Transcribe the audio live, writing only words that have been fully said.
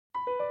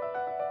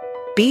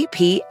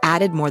BP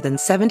added more than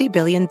 $70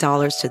 billion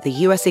to the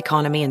U.S.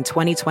 economy in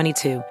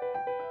 2022.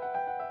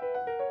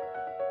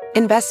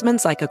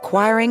 Investments like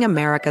acquiring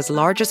America's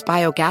largest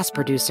biogas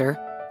producer,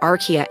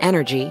 Archaea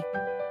Energy,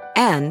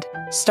 and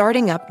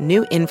starting up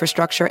new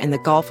infrastructure in the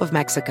Gulf of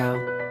Mexico.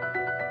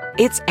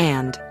 It's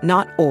and,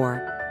 not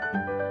or.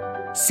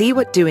 See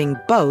what doing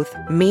both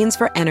means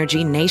for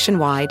energy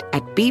nationwide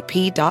at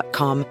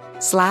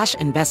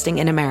bp.com/investing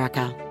in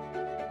America.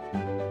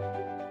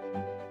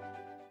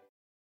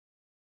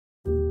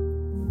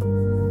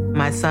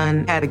 My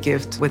son had a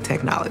gift with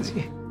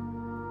technology.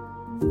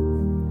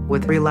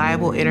 With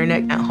reliable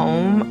internet at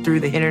home through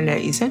the Internet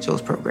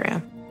Essentials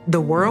program,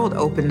 the world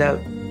opened up.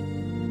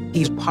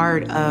 He's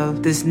part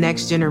of this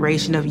next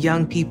generation of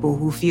young people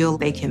who feel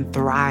they can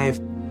thrive.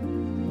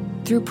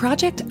 Through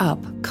Project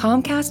UP,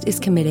 Comcast is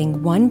committing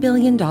 $1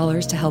 billion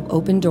to help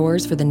open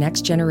doors for the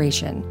next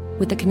generation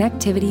with the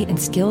connectivity and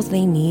skills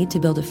they need to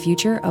build a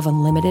future of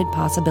unlimited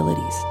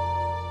possibilities.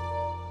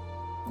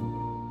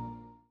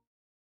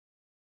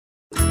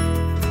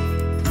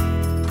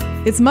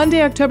 It's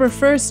Monday, October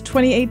 1st,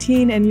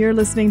 2018, and you're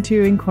listening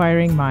to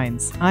Inquiring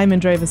Minds. I'm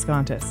Andrea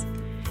Viscontis.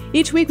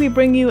 Each week we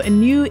bring you a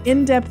new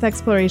in-depth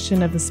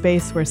exploration of the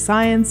space where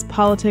science,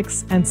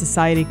 politics, and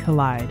society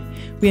collide.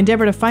 We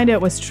endeavor to find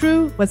out what's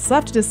true, what's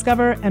left to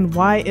discover, and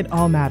why it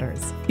all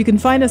matters. You can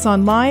find us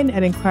online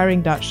at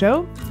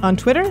inquiring.show, on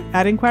Twitter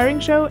at Inquiring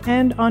Show,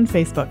 and on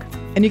Facebook.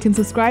 And you can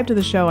subscribe to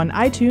the show on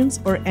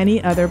iTunes or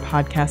any other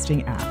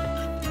podcasting app.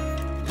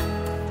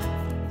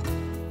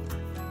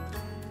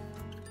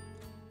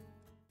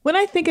 When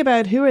I think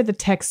about who are the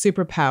tech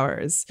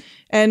superpowers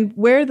and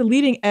where the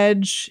leading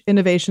edge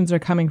innovations are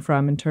coming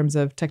from in terms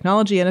of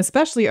technology and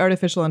especially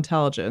artificial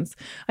intelligence,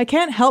 I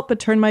can't help but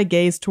turn my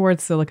gaze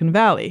towards Silicon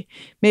Valley.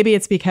 Maybe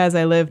it's because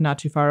I live not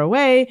too far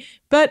away,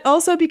 but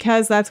also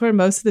because that's where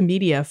most of the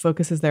media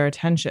focuses their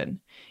attention.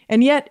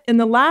 And yet, in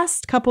the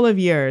last couple of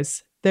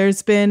years,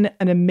 there's been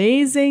an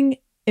amazing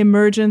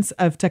emergence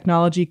of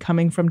technology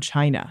coming from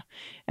China.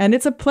 And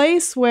it's a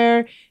place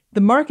where the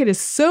market is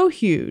so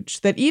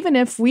huge that even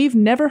if we've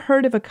never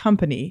heard of a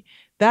company,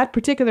 that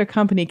particular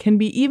company can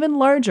be even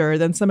larger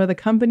than some of the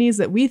companies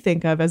that we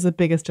think of as the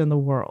biggest in the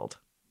world.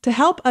 To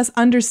help us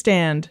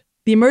understand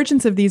the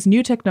emergence of these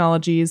new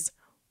technologies,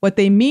 what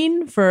they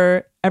mean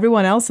for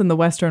everyone else in the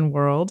Western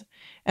world,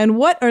 and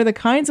what are the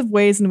kinds of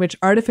ways in which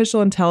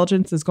artificial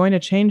intelligence is going to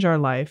change our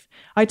life,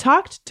 I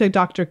talked to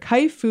Dr.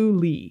 Kai-Fu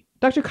Lee.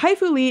 Dr.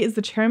 Kai-Fu Lee is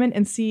the chairman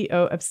and CEO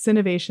of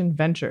Sinovation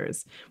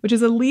Ventures, which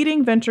is a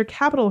leading venture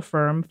capital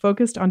firm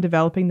focused on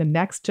developing the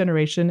next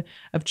generation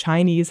of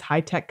Chinese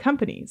high-tech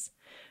companies.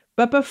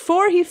 But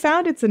before he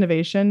founded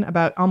Sinovation,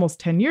 about almost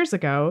 10 years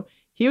ago,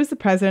 he was the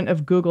president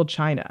of Google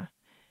China.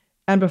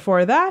 And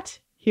before that,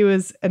 he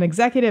was an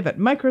executive at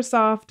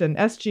Microsoft and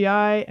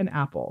SGI and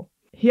Apple.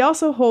 He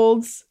also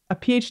holds a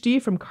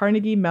PhD from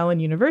Carnegie Mellon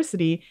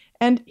University,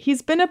 and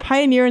he's been a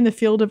pioneer in the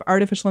field of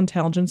artificial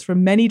intelligence for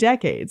many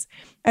decades.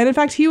 And in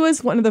fact, he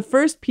was one of the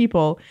first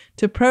people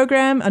to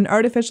program an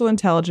artificial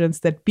intelligence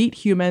that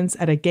beat humans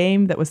at a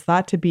game that was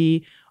thought to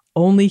be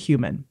only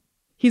human.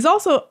 He's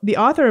also the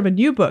author of a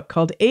new book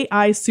called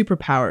AI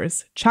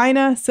Superpowers: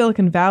 China,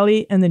 Silicon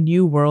Valley, and the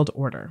New World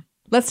Order.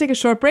 Let's take a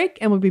short break,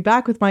 and we'll be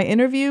back with my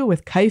interview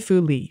with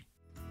Kai-Fu Lee.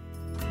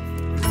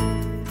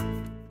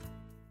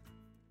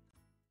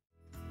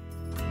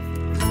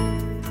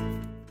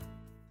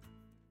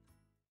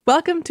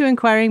 Welcome to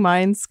Inquiring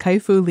Minds,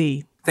 Kai-Fu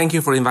Lee. Thank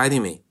you for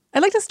inviting me.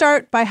 I'd like to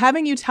start by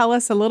having you tell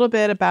us a little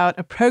bit about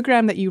a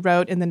program that you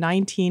wrote in the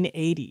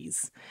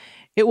 1980s.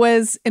 It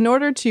was in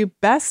order to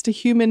best a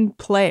human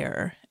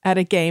player at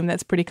a game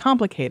that's pretty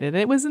complicated.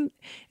 It was, in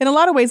a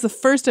lot of ways, the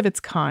first of its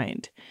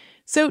kind.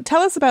 So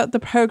tell us about the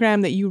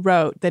program that you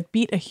wrote that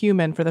beat a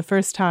human for the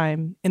first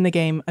time in the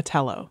game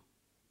Othello.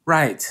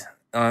 Right.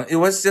 It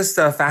was just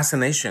a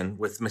fascination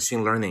with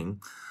machine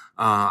learning.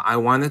 I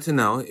wanted to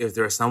know if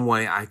there was some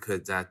way I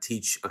could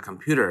teach a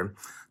computer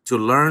to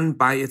learn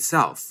by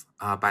itself,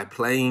 by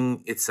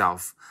playing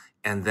itself,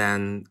 and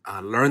then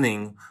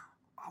learning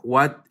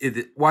what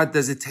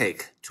does it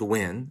take to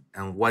win,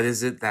 and what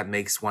is it that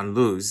makes one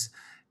lose,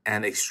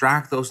 and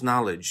extract those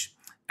knowledge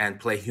and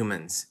play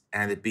humans.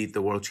 And it beat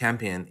the world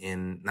champion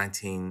in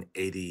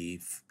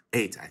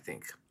 1988, I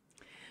think.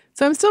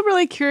 So I'm still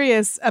really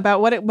curious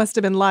about what it must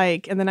have been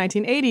like in the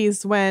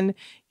 1980s when,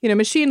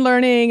 machine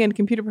learning and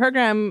computer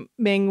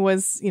programming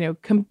was,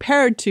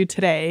 compared to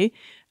today,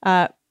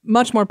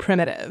 much more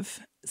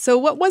primitive. So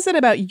what was it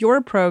about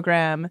your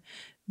program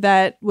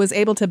that was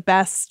able to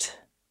best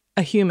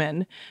a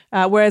human,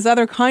 whereas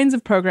other kinds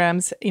of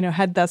programs,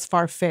 had thus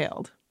far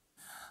failed?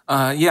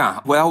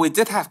 Well, we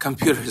did have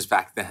computers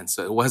back then,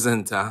 so it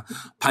wasn't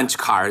punch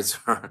cards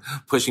or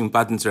pushing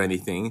buttons or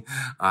anything.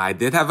 I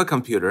did have a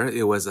computer.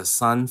 It was a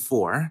Sun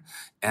 4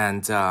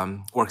 and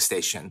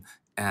workstation,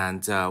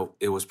 and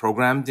it was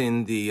programmed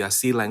in the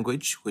C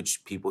language,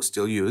 which people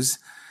still use.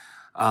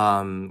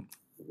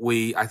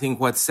 I think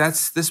what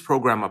sets this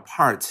program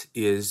apart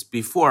is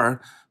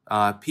before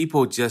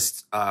people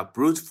just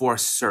brute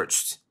force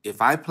searched.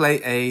 If I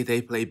play A,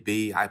 they play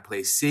B, I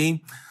play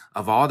C.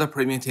 of all the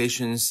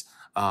permutations,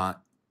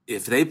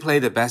 if they play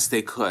the best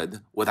they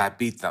could, would I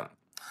beat them?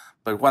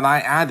 But what I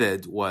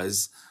added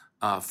was,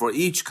 for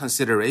each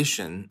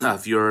consideration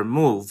of your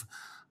move,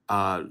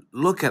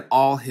 look at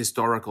all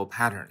historical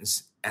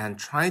patterns and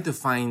try to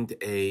find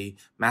a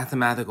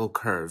mathematical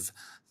curve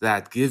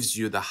that gives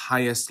you the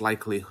highest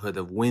likelihood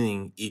of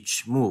winning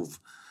each move,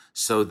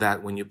 so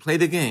that when you play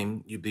the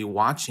game, you'll be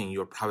watching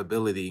your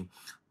probability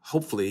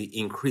hopefully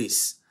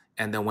increase.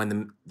 And then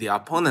when the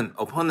opponent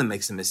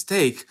makes a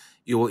mistake,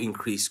 it will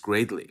increase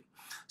greatly.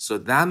 So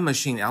that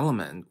machine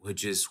element,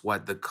 which is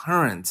what the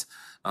current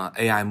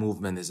AI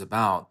movement is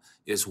about,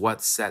 is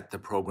what set the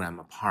program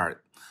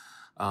apart.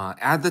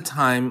 At the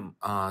time,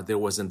 there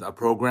wasn't a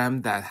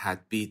program that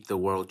had beat the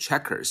world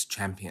checkers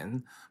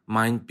champion.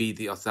 Mine beat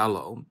the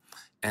Othello.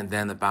 And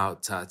then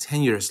about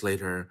 10 years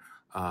later,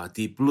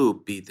 Deep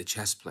Blue beat the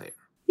chess player.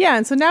 Yeah,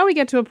 and so now we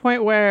get to a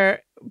point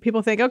where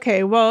people think,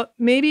 okay, well,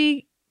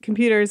 maybe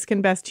computers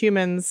can best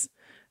humans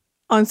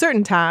on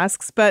certain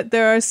tasks, but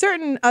there are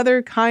certain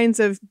other kinds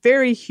of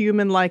very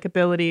human-like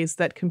abilities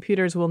that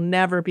computers will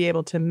never be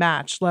able to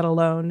match, let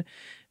alone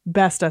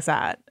best us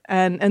at.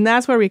 And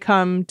that's where we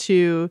come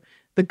to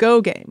the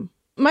Go game.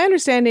 My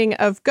understanding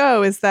of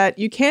Go is that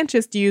you can't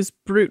just use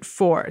brute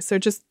force. There are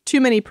just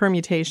too many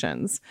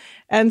permutations.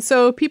 And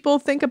so people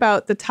think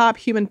about the top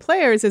human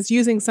players as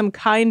using some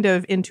kind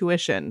of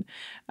intuition,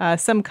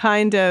 some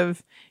kind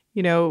of,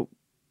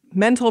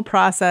 mental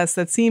process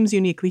that seems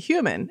uniquely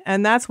human.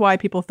 And that's why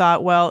people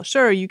thought, well,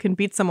 sure, you can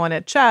beat someone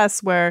at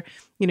chess where,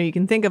 you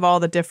can think of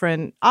all the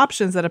different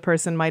options that a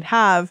person might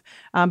have,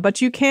 but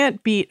you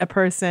can't beat a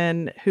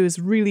person who's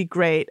really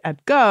great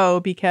at Go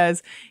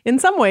because in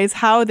some ways,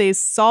 how they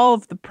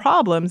solve the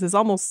problems is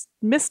almost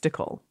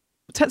mystical.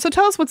 So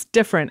tell us what's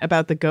different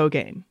about the Go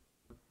game.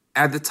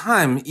 At the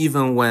time,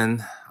 even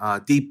when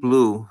Deep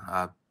Blue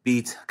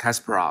beat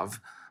Kasparov,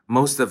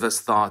 most of us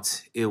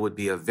thought it would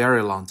be a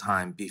very long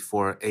time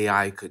before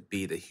AI could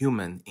beat a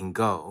human in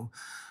Go,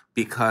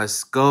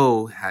 because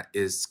Go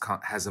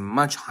has a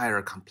much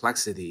higher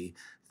complexity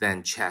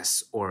than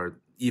chess, or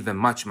even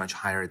much, much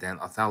higher than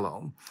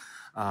Othello.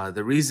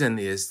 The reason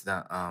is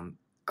that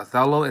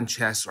Othello and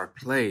chess are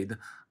played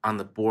on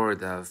the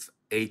board of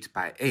 8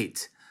 by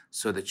 8.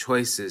 So the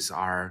choices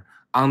are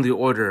on the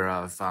order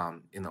of,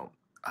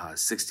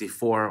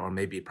 64, or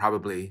maybe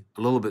probably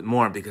a little bit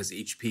more because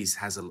each piece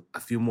has a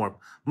few more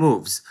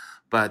moves.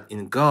 But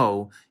in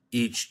Go,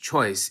 each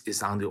choice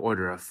is on the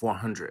order of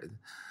 400.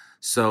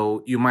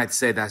 So you might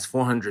say that's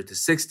 400 to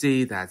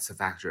 60, that's a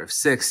factor of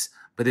 6,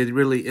 but it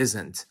really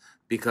isn't,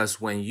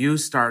 because when you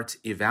start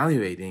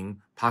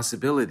evaluating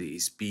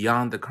possibilities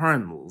beyond the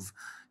current move,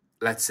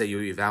 let's say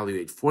you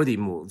evaluate 40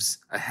 moves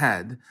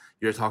ahead,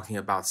 you're talking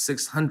about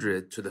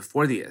 600 to the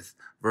 40th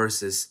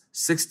versus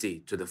 60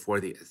 to the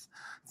 40th.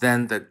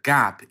 Then the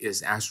gap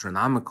is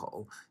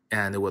astronomical,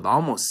 and it would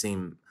almost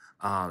seem,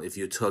 if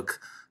you took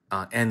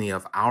any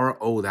of our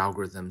old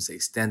algorithms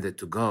extended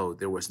to Go,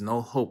 there was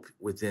no hope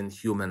within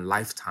human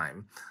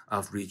lifetime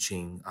of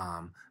reaching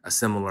a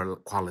similar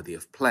quality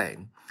of play.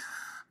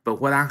 But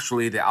what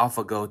actually the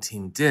AlphaGo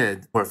team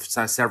did were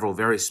several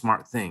very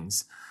smart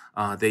things.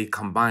 They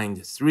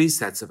combined 3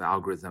 sets of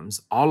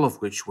algorithms, all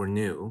of which were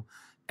new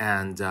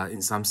and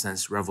in some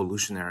sense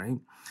revolutionary.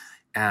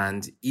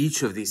 And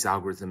each of these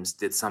algorithms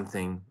did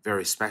something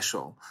very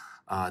special.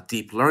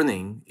 Deep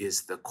learning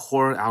is the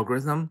core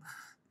algorithm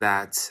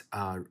that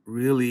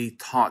really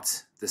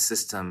taught the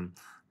system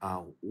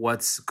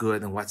what's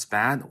good and what's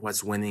bad,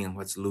 what's winning and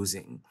what's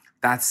losing.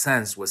 That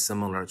sense was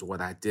similar to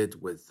what I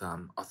did with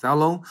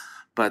Othello,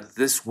 but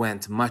this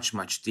went much,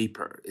 much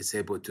deeper. It's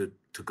able to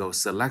go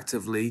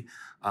selectively,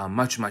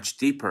 much, much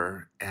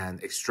deeper,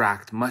 and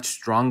extract much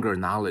stronger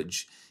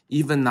knowledge,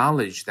 even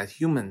knowledge that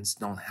humans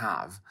don't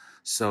have.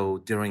 So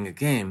during a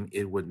game,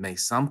 it would make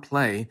some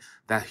play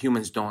that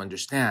humans don't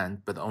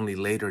understand, but only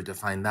later to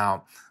find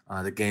out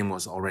the game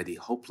was already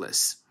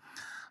hopeless.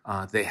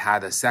 They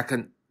had a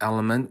second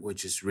element,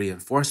 which is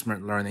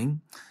reinforcement learning,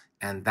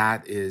 and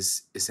that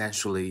is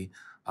essentially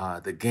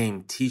the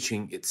game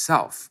teaching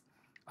itself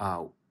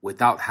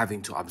without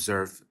having to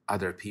observe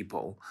other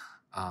people,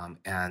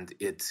 and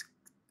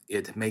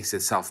it makes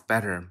itself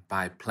better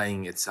by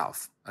playing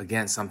itself.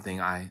 Again,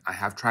 something I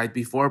have tried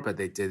before, but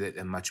they did it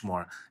in a much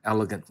more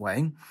elegant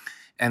way.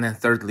 And then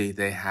thirdly,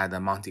 they had a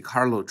Monte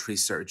Carlo tree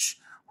search,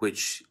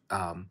 which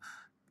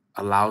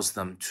allows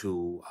them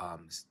to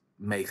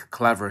make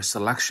clever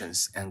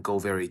selections and go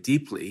very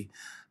deeply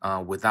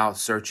without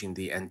searching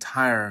the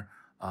entire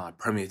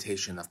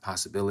permutation of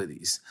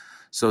possibilities.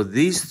 So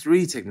these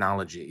 3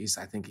 technologies,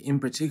 I think in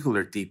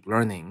particular deep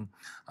learning,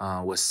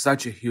 was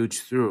such a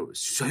huge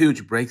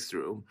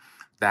breakthrough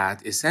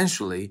that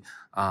essentially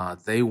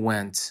they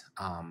went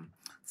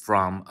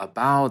from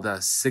about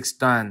a 6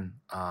 Dan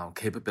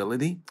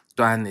capability.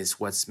 Dan is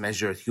what's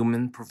measured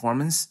human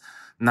performance.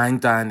 9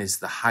 Dan is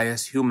the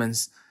highest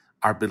humans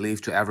are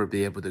believed to ever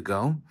be able to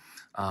go.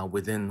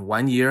 Within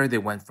 1 year, they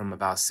went from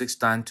about 6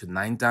 Dan to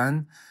 9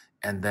 Dan.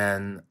 And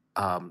then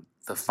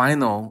the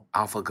final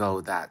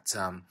AlphaGo that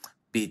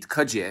beat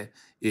Ke Jie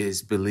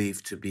is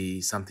believed to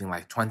be something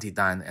like 20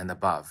 dan and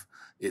above.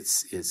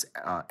 It's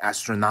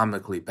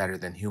astronomically better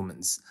than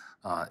humans.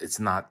 It's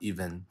not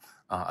even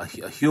a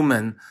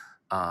human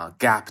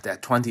gapped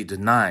at 20 to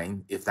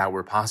 9, if that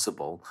were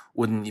possible,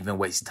 wouldn't even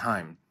waste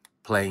time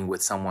playing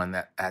with someone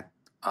at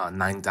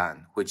 9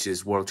 dan, which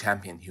is world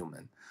champion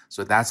human.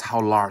 So that's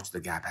how large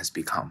the gap has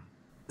become.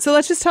 So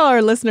let's just tell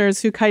our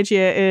listeners who Kai Jie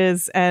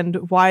is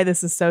and why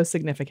this is so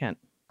significant.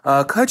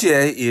 Kai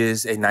Jie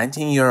is a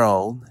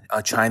 19-year-old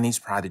Chinese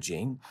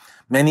prodigy.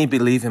 Many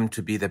believe him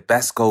to be the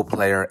best Go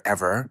player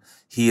ever.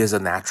 He is a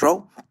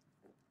natural.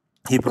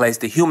 He plays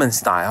the human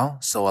style,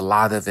 so a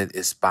lot of it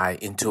is by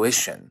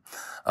intuition.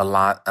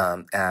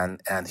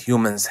 And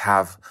humans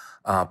have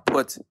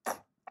put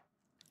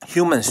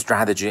human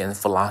strategy and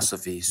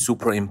philosophy,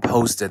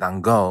 superimposed it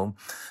on Go.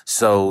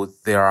 So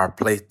there are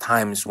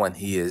times when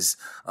he is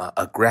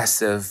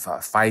aggressive,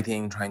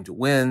 fighting, trying to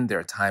win. There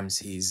are times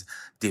he's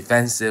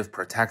defensive,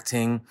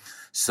 protecting.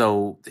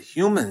 So the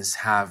humans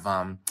have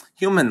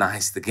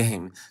humanized the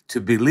game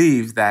to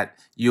believe that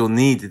you'll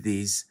need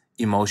these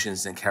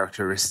emotions and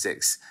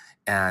characteristics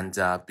and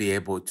be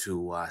able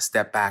to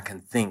step back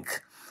and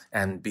think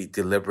and be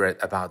deliberate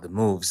about the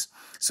moves.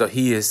 So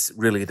he is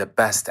really the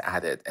best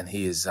at it, and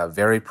he is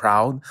very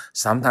proud,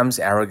 sometimes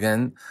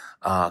arrogant,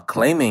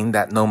 claiming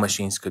that no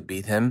machines could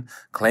beat him,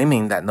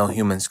 claiming that no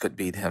humans could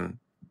beat him.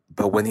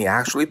 But when he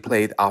actually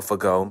played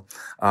AlphaGo,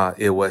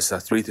 it was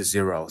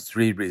 3-0,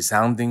 3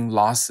 resounding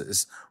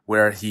losses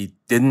where he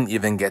didn't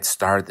even get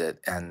started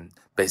and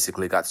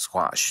basically got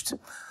squashed.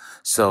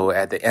 So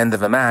at the end of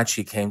the match,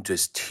 he came to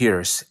his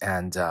tears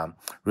and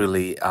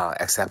really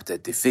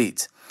accepted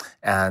defeat.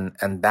 And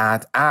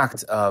that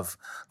act of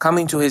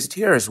coming to his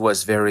tears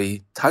was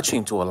very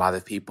touching to a lot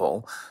of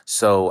people.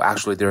 So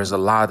actually, there's a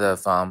lot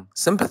of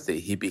sympathy.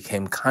 He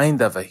became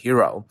kind of a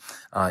hero,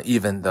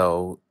 even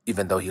though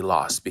he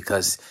lost,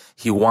 because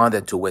he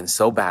wanted to win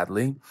so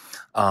badly.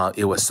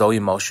 It was so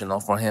emotional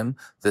for him.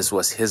 This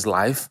was his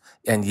life,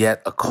 and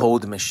yet a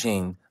cold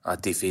machine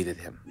defeated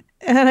him.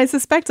 And I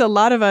suspect a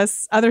lot of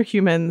us other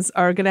humans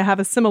are going to have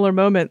a similar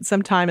moment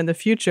sometime in the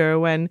future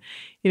when,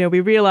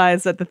 we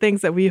realize that the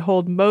things that we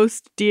hold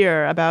most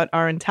dear about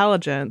our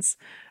intelligence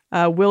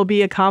will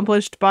be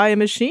accomplished by a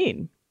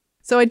machine.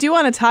 So I do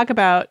want to talk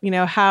about,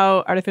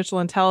 how artificial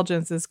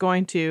intelligence is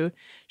going to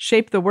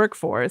shape the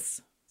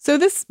workforce. So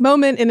this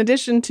moment, in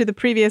addition to the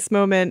previous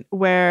moment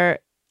where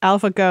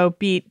AlphaGo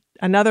beat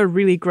another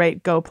really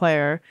great Go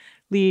player,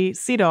 Lee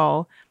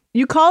Sedol,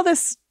 you call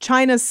this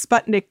China's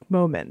Sputnik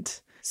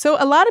moment. So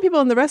a lot of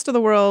people in the rest of the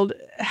world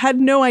had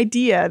no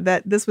idea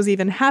that this was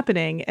even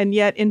happening. And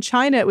yet in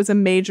China, it was a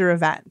major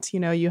event.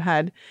 You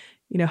had,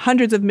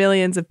 hundreds of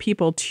millions of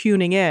people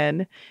tuning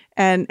in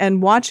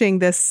and watching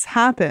this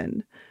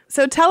happen.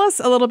 So tell us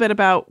a little bit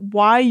about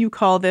why you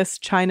call this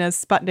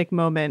China's Sputnik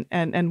moment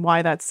and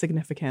why that's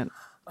significant.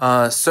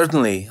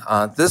 Certainly.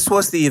 This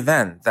was the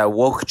event that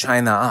woke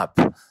China up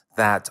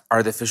that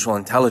artificial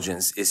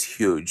intelligence is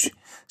huge.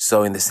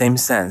 So in the same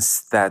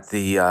sense that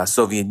the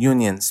Soviet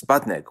Union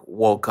Sputnik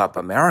woke up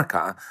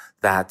America,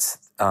 that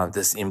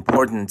this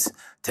important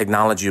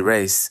technology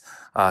race,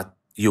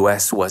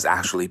 U.S. was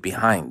actually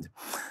behind.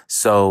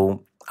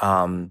 So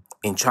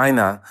in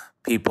China,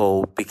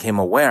 people became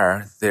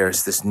aware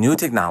there's this new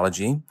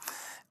technology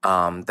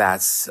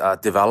that's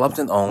developed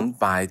and owned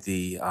by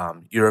the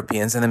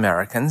Europeans and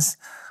Americans.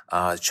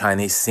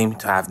 Chinese seem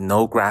to have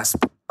no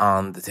grasp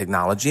on the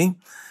technology,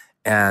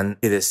 and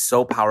it is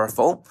so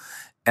powerful.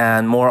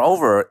 And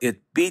moreover,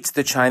 it beats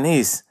the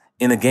Chinese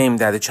in a game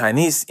that the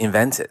Chinese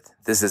invented.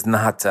 This is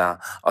not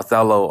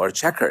Othello or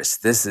checkers.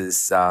 This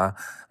is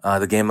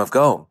the game of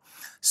Go.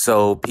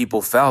 So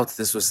people felt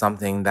this was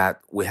something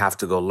that we have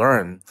to go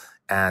learn.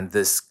 And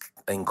this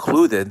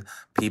included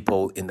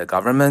people in the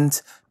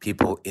government,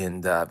 people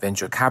in the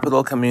venture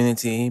capital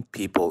community,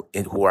 people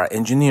who are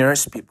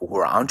engineers, people who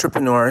are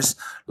entrepreneurs,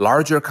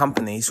 larger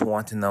companies who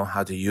want to know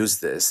how to use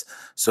this.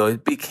 So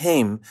it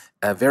became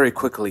very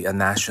quickly a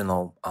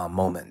national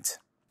moment.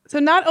 So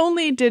not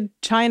only did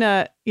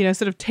China,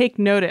 sort of take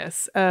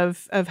notice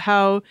of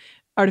how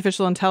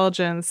artificial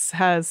intelligence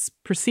has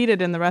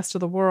proceeded in the rest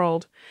of the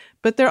world,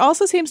 but there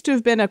also seems to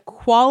have been a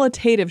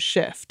qualitative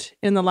shift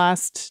in the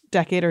last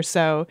decade or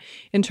so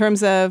in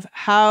terms of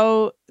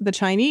how the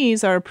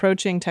Chinese are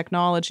approaching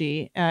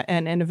technology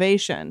and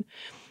innovation.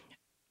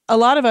 A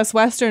lot of us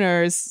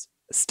Westerners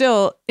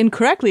still,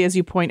 incorrectly, as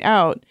you point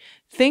out,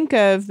 think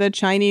of the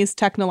Chinese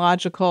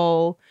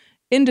technological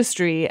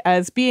industry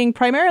as being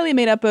primarily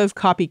made up of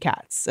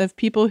copycats, of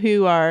people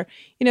who are,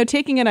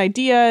 taking an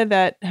idea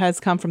that has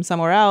come from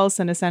somewhere else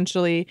and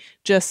essentially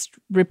just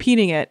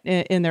repeating it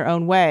in their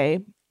own way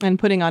and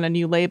putting on a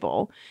new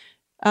label.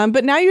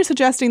 But now you're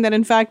suggesting that,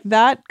 in fact,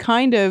 that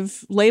kind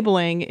of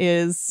labeling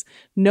is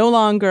no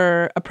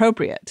longer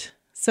appropriate.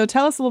 So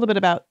tell us a little bit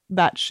about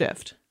that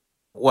shift.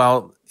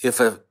 Well, if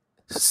a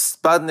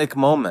Sputnik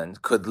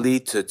moment could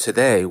lead to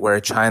today where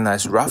China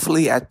is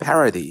roughly at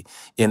parity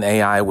in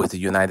AI with the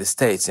United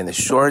States in a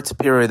short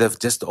period of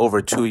just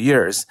over 2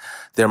 years,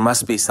 there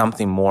must be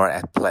something more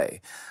at play.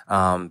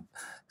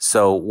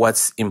 So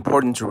what's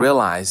important to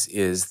realize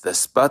is the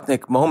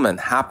Sputnik moment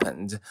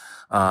happened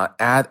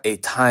at a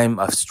time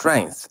of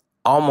strength,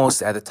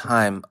 almost at a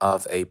time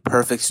of a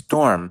perfect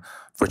storm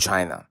for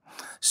China.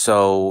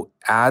 So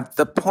at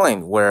the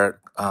point where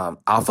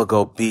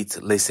AlphaGo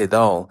beat Lee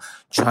Sedol,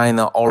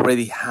 China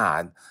already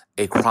had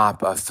a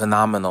crop of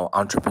phenomenal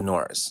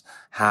entrepreneurs,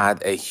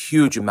 had a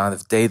huge amount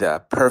of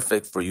data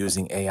perfect for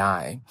using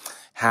AI,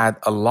 had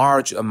a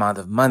large amount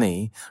of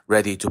money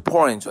ready to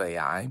pour into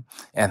AI,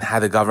 and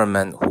had a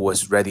government who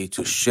was ready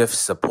to shift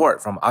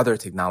support from other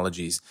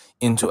technologies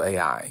into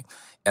AI.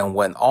 And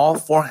when all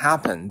four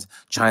happened,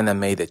 China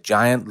made a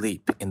giant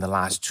leap in the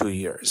last 2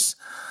 years.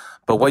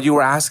 But what you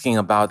were asking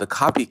about the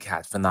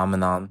copycat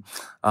phenomenon,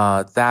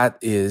 that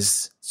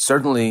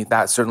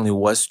certainly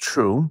was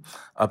true.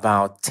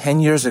 About 10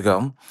 years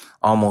ago,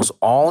 almost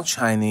all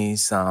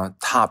Chinese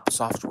top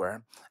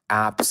software,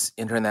 apps,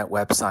 internet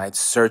websites,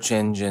 search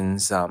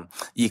engines,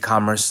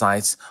 e-commerce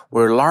sites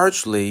were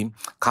largely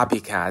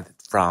copycat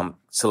from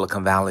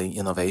Silicon Valley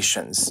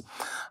innovations.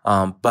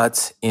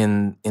 But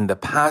in the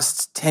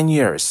past 10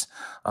 years,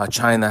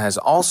 China has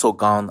also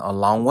gone a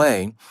long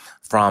way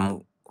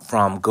from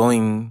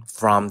going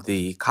from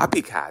the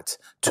copycat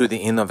to the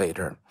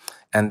innovator.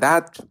 And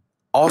that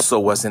also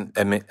wasn't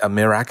a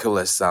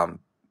miraculous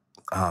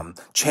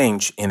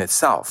change in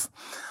itself.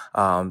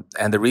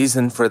 And the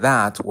reason for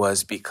that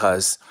was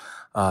because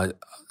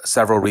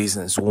several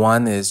reasons.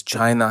 One is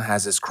China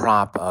has this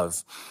crop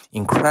of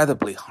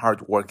incredibly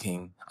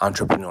hardworking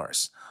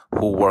entrepreneurs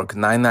who work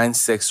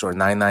 996 or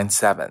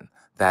 997.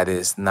 That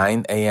is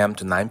 9 a.m.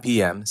 to 9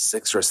 p.m.,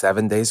 6 or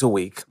 7 days a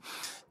week.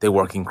 They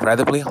work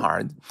incredibly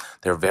hard.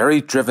 They're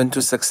very driven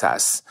to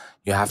success.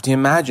 You have to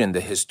imagine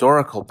the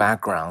historical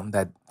background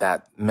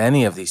that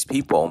many of these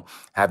people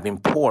have been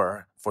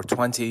poor for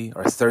 20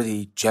 or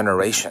 30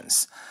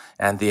 generations.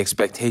 And the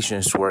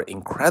expectations were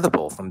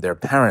incredible from their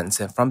parents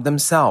and from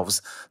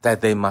themselves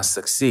that they must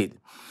succeed.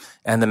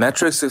 And the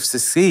metrics of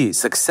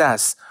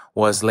success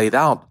was laid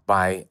out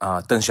by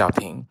Deng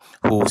Xiaoping,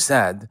 who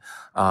said,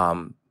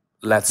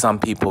 let some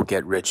people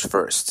get rich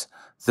first.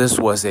 This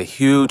was a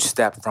huge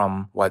step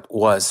from what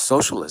was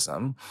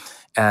socialism,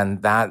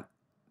 and that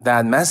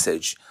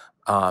message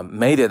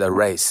made it a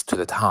race to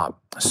the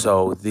top.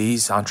 So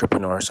these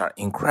entrepreneurs are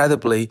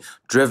incredibly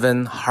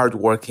driven,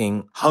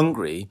 hardworking,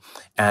 hungry,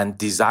 and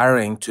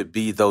desiring to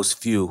be those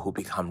few who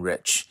become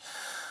rich.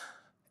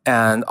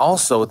 And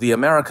also, the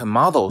American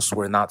models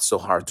were not so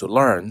hard to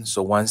learn.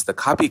 So once the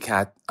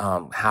copycat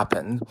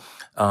happened,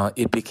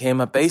 it became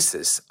a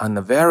basis on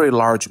a very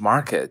large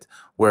market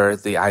where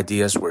the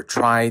ideas were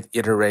tried,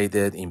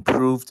 iterated,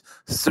 improved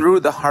through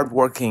the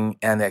hardworking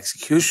and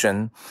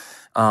execution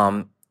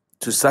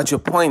to such a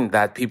point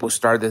that people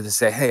started to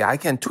say, hey, I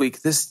can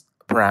tweak this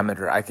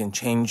parameter, I can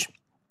change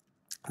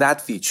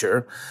that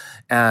feature.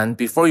 And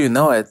before you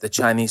know it, the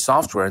Chinese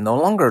software no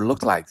longer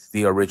looked like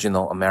the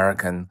original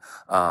American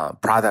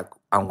product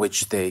on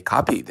which they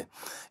copied.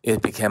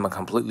 It became a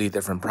completely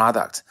different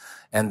product.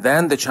 And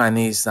then the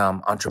Chinese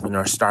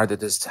entrepreneurs started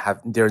to have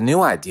their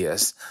new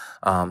ideas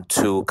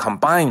to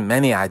combine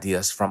many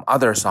ideas from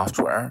other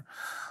software.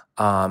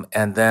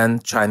 And then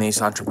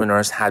Chinese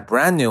entrepreneurs had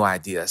brand new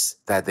ideas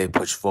that they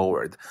pushed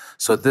forward.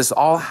 So this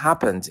all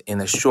happened in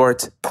a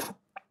short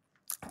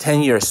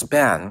 10-year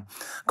span,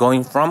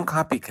 going from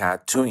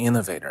copycat to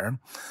innovator.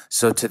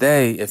 So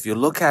today, if you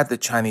look at the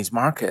Chinese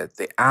market,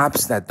 the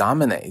apps that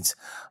dominate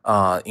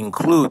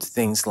include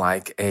things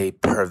like a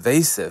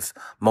pervasive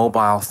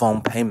mobile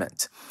phone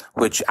payment,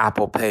 which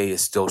Apple Pay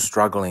is still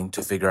struggling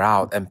to figure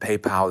out, and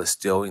PayPal is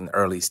still in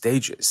early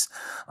stages.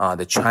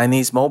 The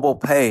Chinese mobile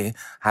pay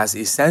has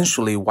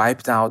essentially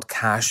wiped out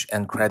cash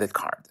and credit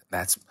card.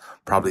 That's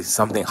probably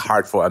something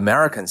hard for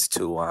Americans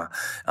to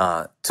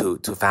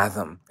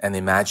fathom and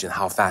imagine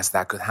how fast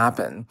that could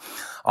happen.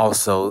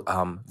 Also,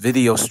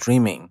 video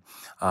streaming,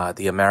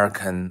 the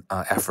American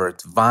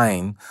effort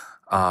Vine,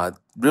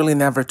 really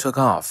never took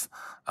off.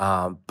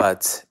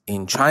 But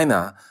in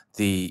China,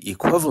 the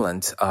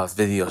equivalent of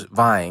video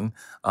Vine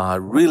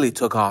really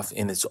took off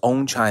in its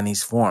own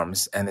Chinese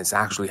forms, and it's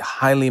actually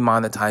highly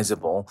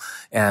monetizable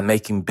and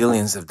making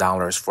billions of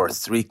dollars for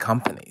 3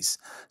 companies.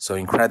 So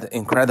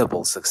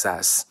incredible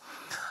success.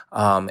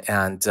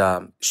 Americans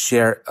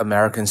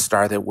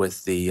started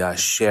with the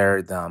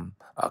shared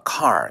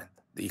car,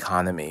 the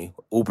economy,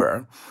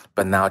 Uber,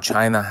 but now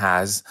China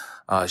has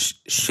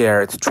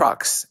shared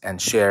trucks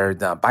and shared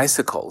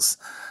bicycles.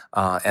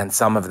 And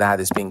some of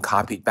that is being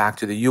copied back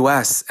to the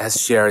U.S.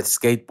 as shared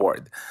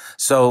skateboard.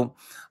 So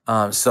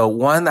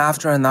one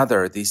after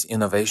another, these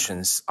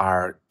innovations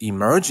are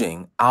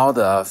emerging out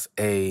of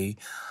a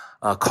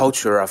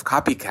culture of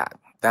copycat.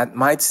 That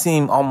might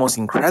seem almost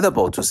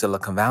incredible to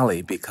Silicon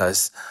Valley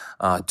because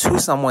to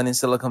someone in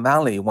Silicon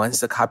Valley,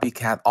 once a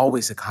copycat,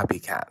 always a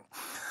copycat.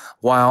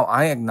 While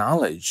I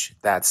acknowledge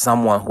that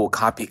someone who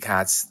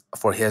copycats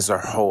for his or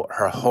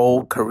her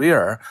whole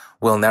career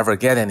will never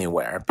get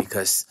anywhere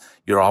because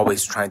you're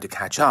always trying to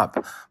catch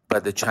up,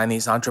 but the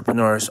Chinese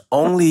entrepreneurs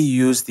only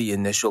use the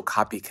initial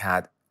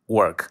copycat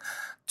work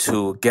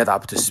to get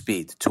up to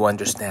speed, to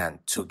understand,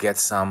 to get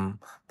some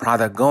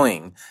product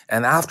going.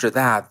 And after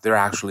that, they're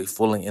actually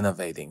fully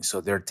innovating.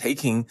 So they're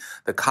taking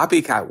the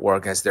copycat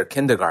work as their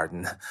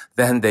kindergarten.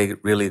 Then they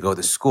really go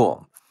to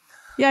school.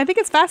 Yeah, I think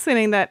it's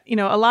fascinating that,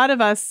 a lot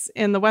of us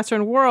in the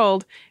Western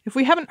world, if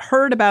we haven't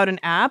heard about an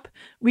app,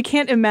 we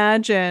can't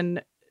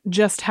imagine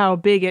just how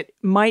big it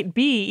might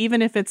be,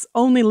 even if it's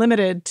only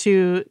limited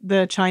to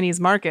the Chinese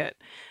market.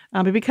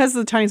 But because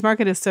the Chinese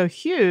market is so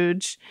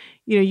huge,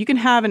 you can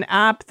have an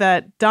app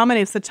that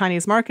dominates the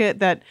Chinese market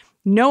that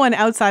no one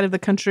outside of the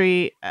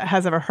country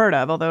has ever heard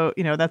of, although,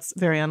 that's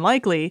very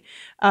unlikely.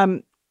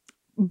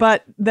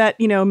 But that,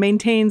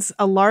 maintains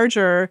a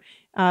larger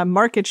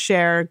market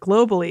share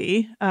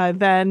globally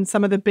than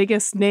some of the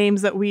biggest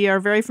names that we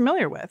are very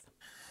familiar with.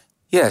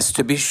 Yes,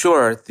 to be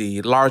sure,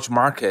 the large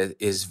market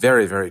is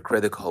very, very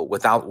critical,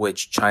 without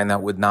which China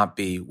would not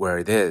be where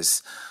it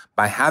is.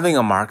 By having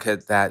a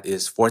market that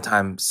is 4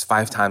 times,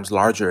 5 times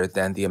larger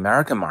than the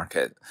American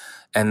market,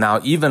 and now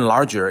even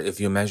larger if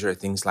you measure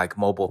things like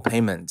mobile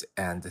payment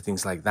and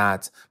things like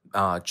that,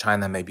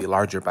 China may be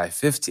larger by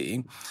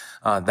 50.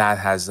 That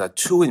has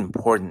 2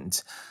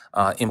 important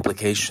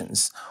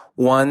implications.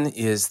 One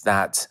is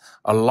that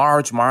a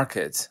large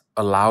market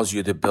allows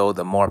you to build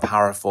a more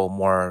powerful,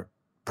 more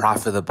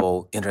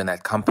profitable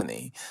internet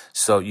company.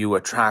 So you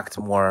attract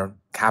more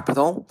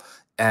capital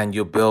and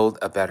you build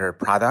a better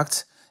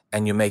product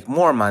and you make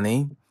more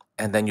money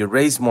and then you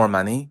raise more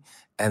money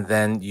and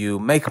then you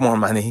make more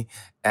money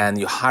and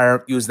you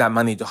use that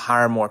money to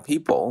hire more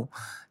people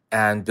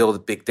and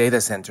build big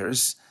data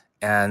centers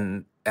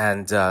and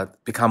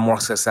become more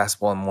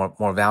successful and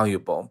more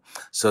valuable.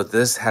 So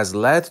this has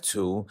led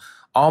to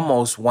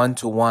almost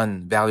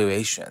 1-to-1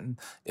 valuation.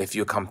 If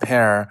you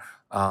compare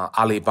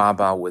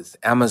Alibaba with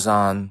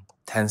Amazon,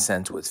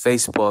 Tencent with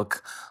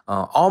Facebook,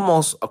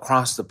 almost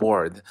across the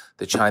board,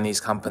 the Chinese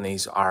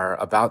companies are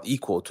about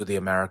equal to the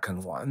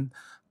American one.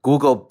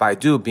 Google,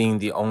 Baidu being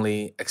the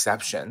only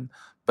exception,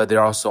 but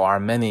there also are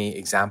many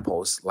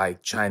examples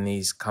like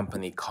Chinese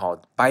company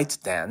called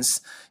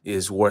ByteDance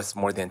is worth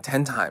more than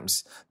 10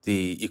 times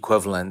the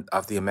equivalent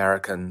of the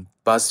American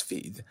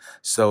BuzzFeed.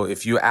 So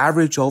if you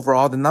average over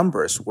all the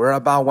numbers, we're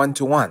about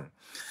 1-to-1.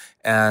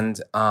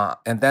 And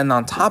then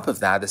on top of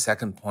that, the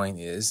second point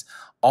is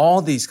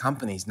all these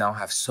companies now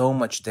have so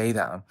much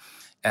data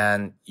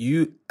and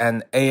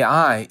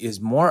AI is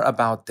more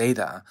about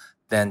data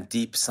than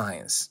deep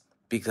science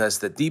because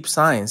the deep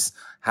science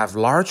have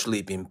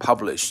largely been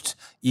published,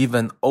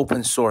 even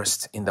open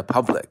sourced in the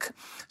public.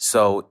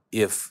 So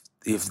if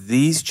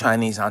these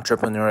Chinese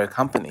entrepreneurial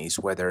companies,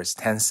 whether it's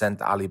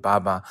Tencent,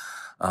 Alibaba,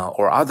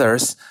 or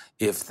others,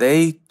 if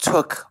they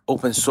took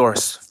open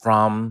source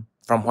from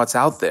what's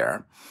out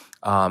there,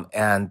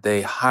 and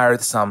they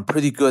hired some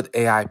pretty good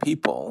AI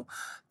people,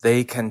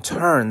 they can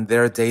turn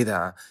their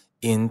data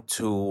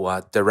into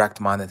direct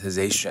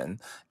monetization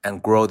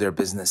and grow their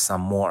business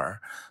some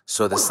more.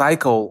 So the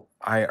cycle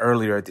I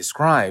earlier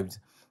described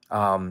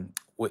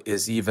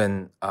is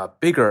even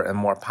bigger and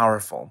more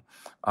powerful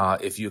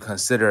if you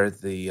consider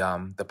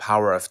the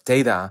power of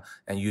data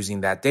and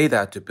using that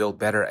data to build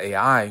better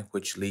AI,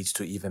 which leads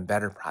to even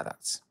better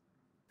products.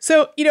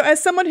 So,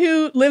 as someone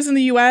who lives in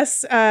the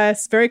U.S.,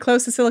 very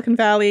close to Silicon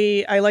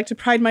Valley, I like to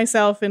pride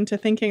myself into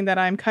thinking that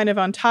I'm kind of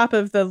on top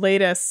of the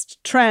latest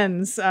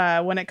trends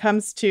when it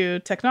comes to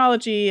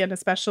technology and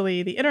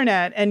especially the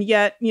internet. And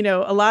yet,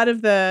 a lot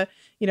of the,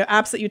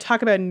 apps that you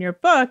talk about in your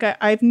book,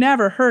 I've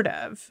never heard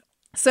of.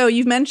 So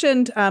you've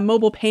mentioned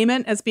mobile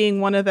payment as being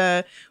one of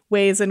the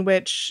ways in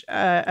which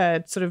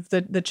sort of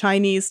the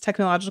Chinese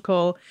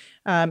technological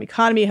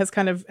economy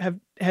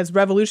has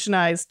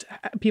revolutionized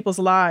people's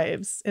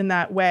lives in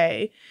that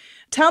way.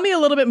 Tell me a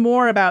little bit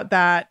more about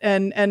that.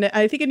 And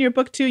I think in your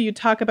book, too, you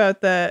talk about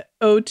the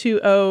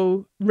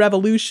O2O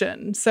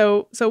revolution.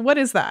 So what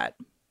is that?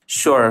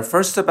 Sure.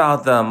 First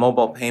about the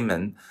mobile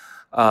payment.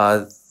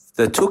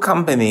 The 2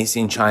 companies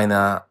in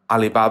China,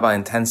 Alibaba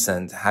and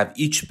Tencent, have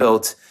each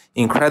built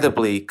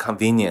incredibly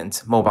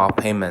convenient mobile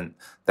payment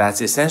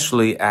that's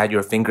essentially at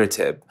your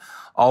fingertip.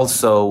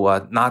 Also,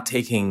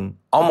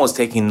 almost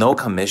taking no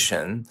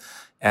commission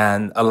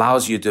and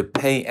allows you to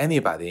pay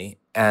anybody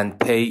and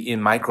pay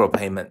in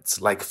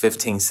micropayments like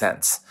 15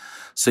 cents.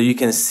 So you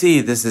can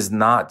see this is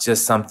not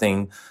just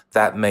something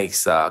that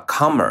makes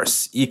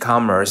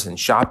e-commerce and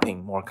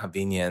shopping more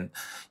convenient.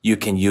 You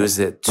can use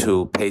it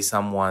to pay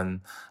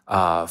someone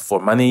for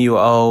money you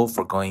owe,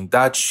 for going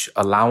Dutch,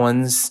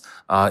 allowance,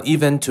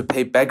 even to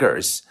pay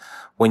beggars.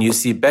 When you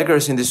see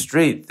beggars in the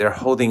street, they're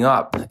holding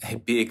up a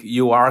big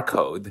QR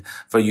code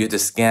for you to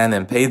scan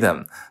and pay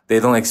them.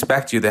 They don't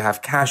expect you to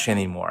have cash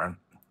anymore.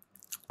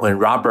 When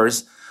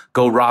robbers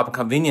go rob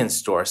convenience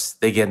stores,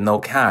 they get no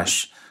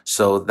cash.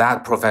 So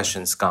that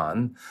profession's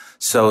gone.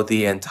 So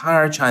the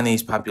entire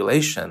Chinese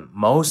population,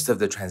 most of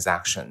the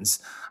transactions,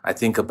 I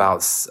think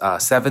about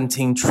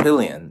 17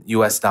 trillion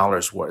US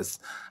dollars worth,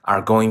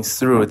 are going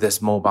through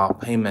this mobile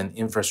payment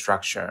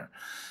infrastructure.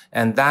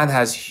 And that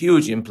has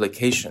huge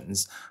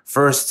implications.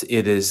 First,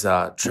 it is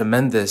a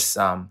tremendous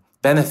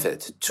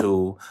benefit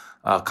to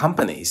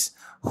companies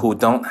who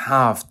don't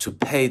have to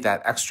pay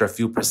that extra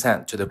few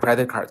percent to the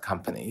credit card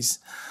companies.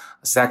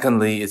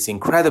 Secondly, it's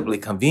incredibly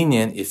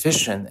convenient,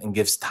 efficient, and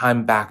gives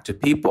time back to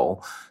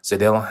people. So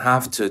they don't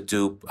have to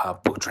do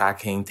book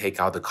tracking,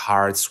 take out the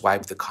card,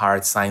 swipe the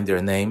card, sign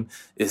their name.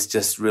 It's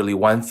just really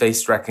one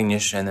face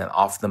recognition and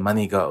off the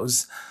money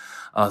goes.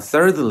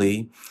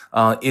 Thirdly,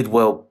 it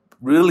will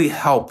really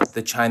help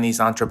the Chinese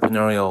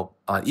entrepreneurial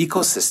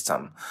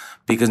ecosystem,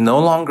 because no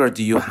longer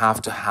do you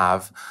have to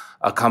have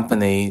a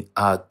company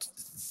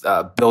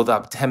build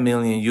up 10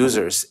 million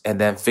users and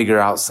then figure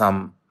out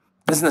some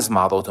business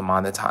model to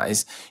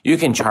monetize. You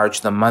can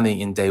charge them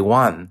money in day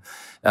one.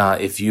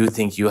 If you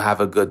think you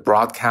have a good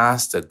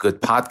broadcast, a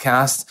good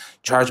podcast,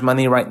 charge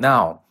money right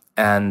now.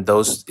 And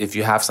if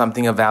you have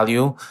something of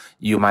value,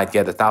 you might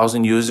get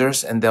 1,000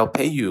 users and they'll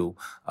pay you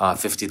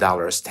 $50,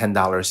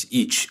 $10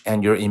 each,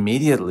 and you're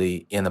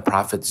immediately in a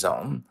profit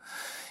zone.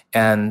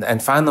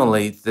 And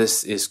finally,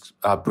 this is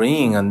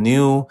bringing a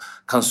new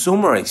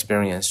consumer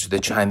experience to the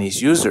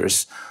Chinese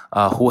users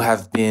who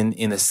have been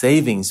in a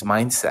savings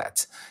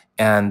mindset.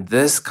 And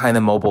this kind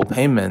of mobile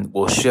payment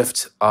will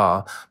shift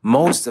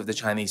most of the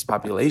Chinese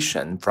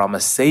population from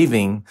a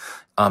saving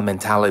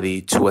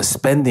mentality to a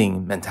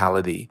spending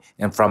mentality,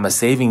 and from a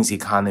savings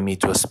economy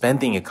to a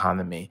spending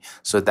economy.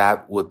 So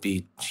that would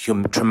be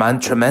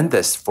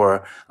tremendous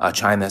for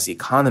China's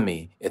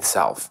economy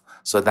itself.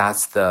 So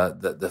that's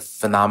the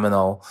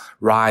phenomenal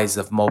rise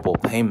of mobile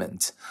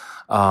payment.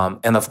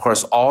 And of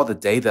course, all the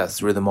data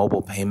through the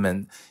mobile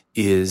payment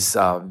is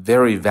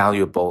very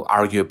valuable,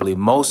 arguably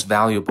most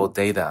valuable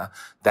data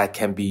that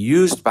can be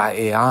used by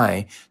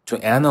AI to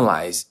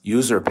analyze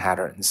user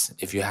patterns.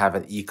 If you have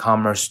an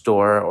e-commerce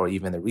store or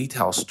even a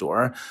retail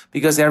store,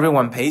 because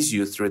everyone pays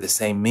you through the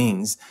same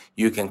means,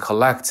 you can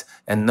collect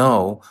and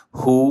know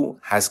who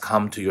has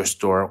come to your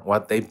store,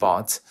 what they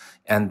bought,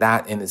 and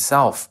that in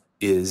itself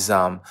is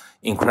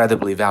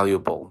incredibly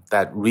valuable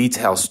that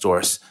retail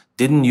stores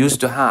didn't used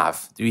to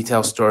have. The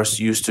retail stores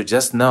used to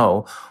just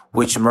know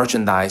which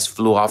merchandise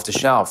flew off the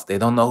shelf. They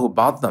don't know who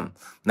bought them.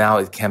 Now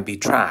it can be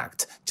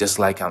tracked, just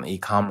like on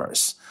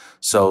e-commerce.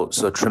 So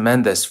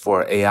tremendous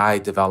for AI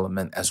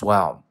development as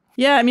well.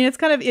 Yeah, I mean, it's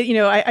kind of,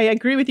 I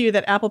agree with you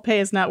that Apple Pay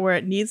is not where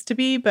it needs to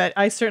be, but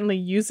I certainly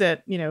use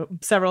it,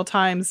 several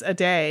times a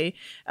day.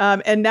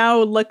 And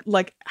now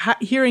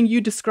hearing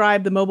you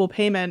describe the mobile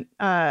payment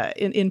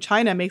in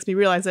China makes me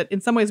realize that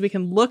in some ways we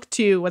can look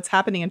to what's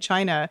happening in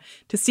China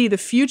to see the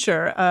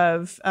future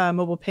of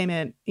mobile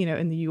payment,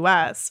 in the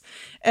US.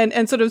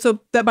 And sort of, so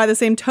that by the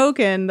same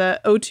token, the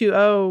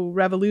O2O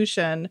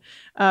revolution,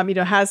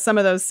 has some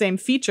of those same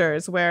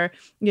features where,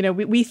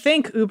 we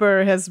think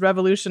Uber has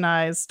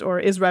revolutionized or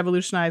is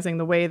revolutionizing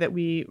the way that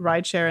we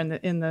rideshare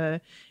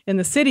in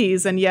the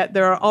cities, and yet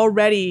there are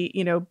already,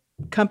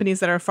 companies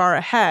that are far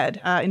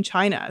ahead in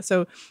China.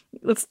 So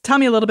tell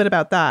me a little bit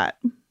about that.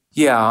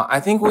 Yeah, I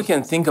think we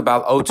can think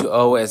about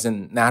O2O as a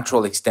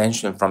natural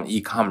extension from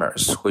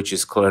e-commerce, which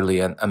is clearly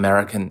an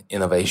American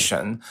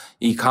innovation.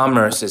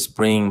 E-commerce is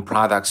bringing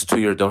products to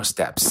your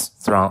doorsteps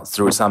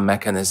through some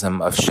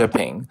mechanism of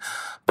shipping.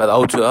 But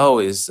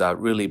O2O is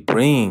really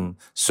bringing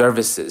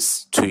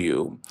services to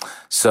you.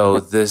 So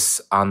this,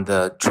 on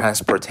the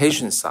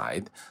transportation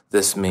side,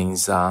 this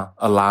means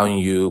allowing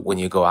you, when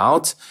you go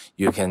out,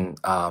 you can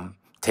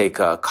take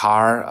a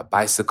car, a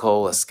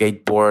bicycle, a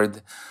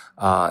skateboard,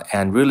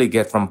 and really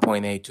get from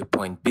point A to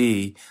point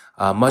B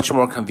much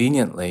more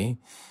conveniently.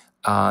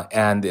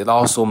 And it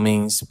also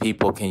means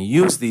people can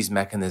use these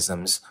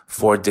mechanisms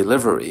for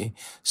delivery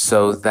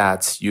so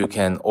that you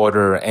can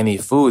order any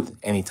food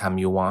anytime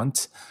you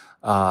want.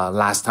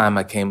 Last time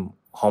I came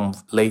home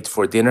late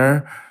for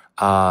dinner,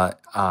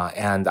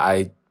 and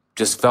I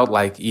just felt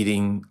like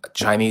eating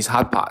Chinese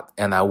hot pot.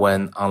 And I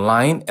went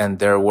online and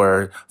there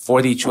were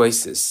 40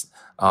 choices,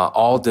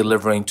 all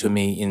delivering to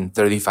me in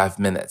 35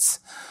 minutes.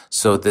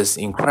 So this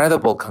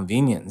incredible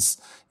convenience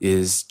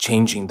is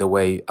changing the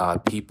way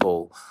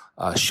people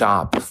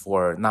shop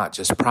for not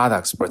just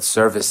products, but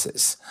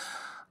services.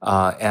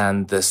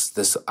 And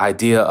this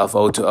idea of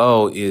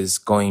O2O is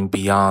going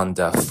beyond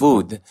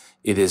food.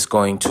 It is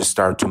going to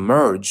start to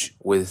merge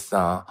with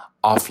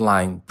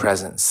offline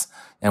presence.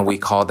 And we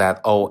call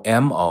that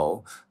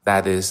OMO,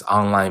 that is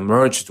online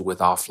merged with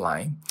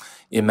offline.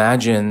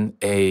 Imagine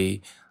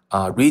a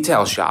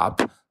retail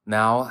shop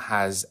now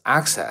has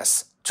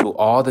access to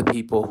all the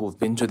people who've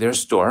been to their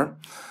store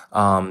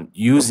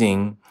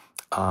using,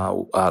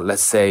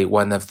 let's say,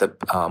 one of the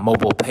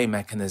mobile pay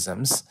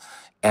mechanisms.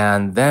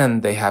 And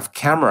then they have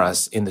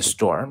cameras in the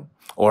store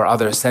or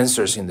other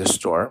sensors in the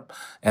store,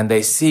 and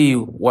they see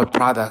what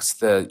products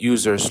the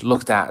users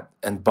looked at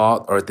and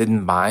bought or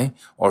didn't buy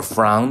or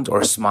frowned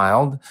or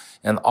smiled.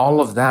 And all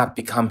of that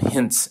become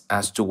hints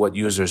as to what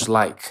users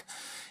like.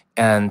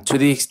 And to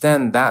the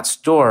extent that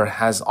store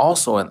has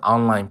also an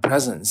online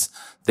presence,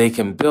 they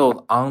can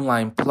build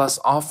online plus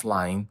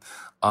offline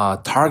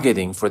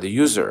targeting for the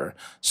user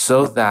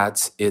so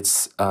that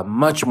it's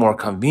much more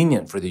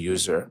convenient for the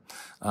user.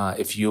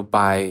 If you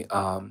buy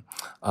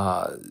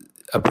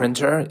a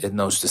printer, it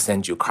knows to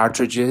send you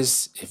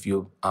cartridges. If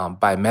you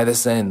buy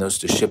medicine, it knows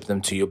to ship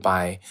them to you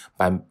by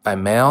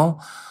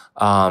mail.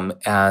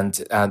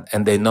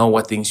 And they know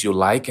what things you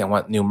like and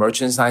what new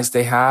merchandise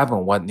they have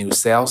and what new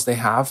sales they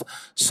have.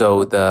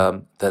 So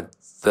the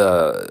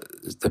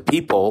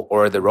people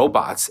or the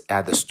robots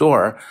at the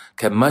store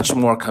can much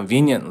more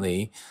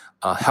conveniently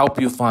help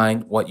you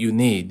find what you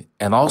need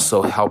and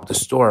also help the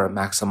store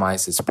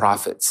maximize its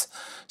profits.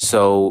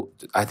 So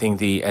I think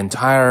the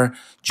entire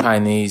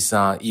Chinese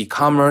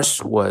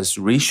e-commerce was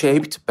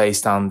reshaped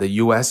based on the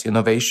U.S.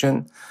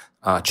 innovation.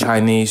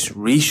 Chinese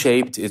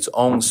reshaped its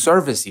own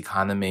service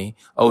economy,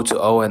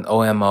 O2O and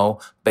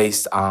OMO,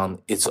 based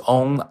on its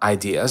own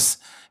ideas.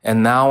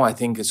 And now I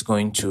think it's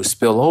going to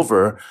spill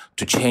over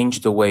to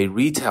change the way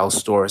retail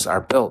stores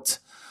are built.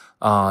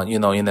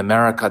 In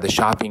America, the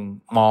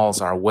shopping malls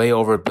are way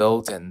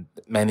overbuilt and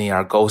many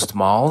are ghost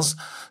malls.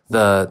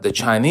 The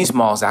Chinese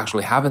malls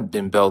actually haven't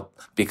been built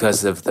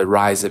because of the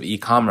rise of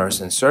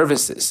e-commerce and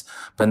services.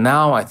 But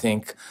now I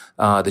think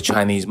the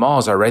Chinese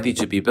malls are ready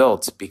to be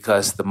built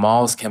because the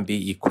malls can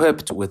be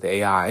equipped with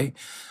AI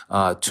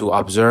to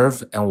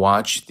observe and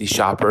watch the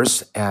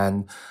shoppers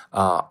and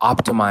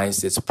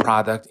optimize its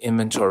product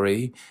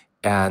inventory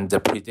and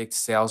predict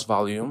sales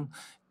volume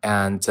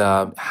and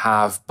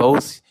have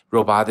both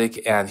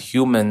robotic and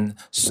human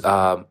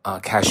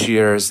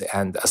cashiers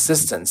and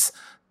assistants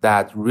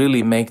that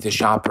really make the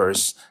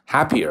shoppers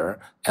happier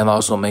and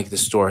also make the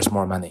stores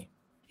more money.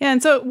 Yeah,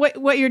 and so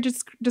what you're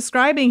just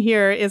describing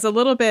here is a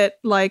little bit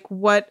like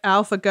what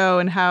AlphaGo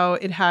and how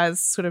it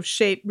has sort of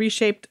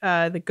reshaped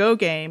the Go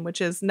game,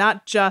 which is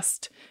not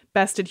just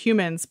bested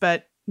humans,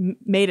 but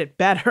made it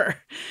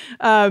better.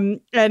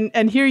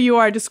 And here you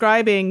are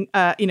describing,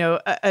 an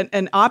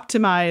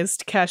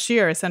optimized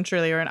cashier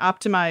essentially, or an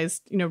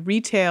optimized,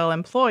 retail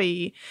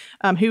employee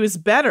who is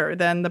better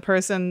than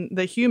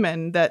the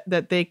human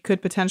that they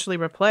could potentially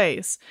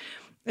replace.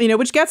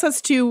 Which gets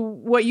us to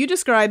what you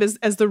describe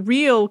as the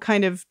real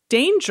kind of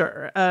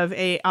danger of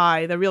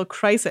AI, the real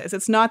crisis.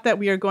 It's not that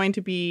we are going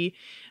to be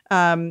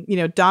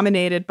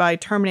dominated by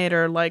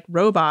Terminator-like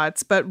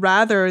robots, but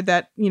rather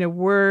that,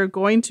 we're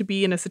going to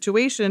be in a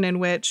situation in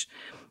which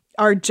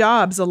our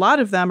jobs, a lot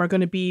of them are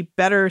going to be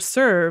better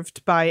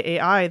served by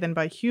AI than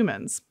by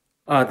humans.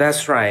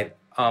 That's right.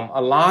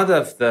 A lot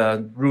of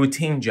the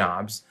routine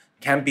jobs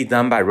can be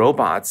done by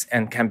robots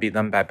and can be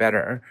done by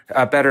better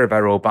by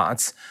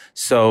robots.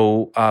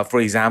 So,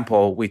 for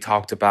example, we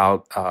talked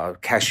about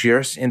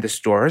cashiers in the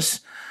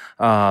stores,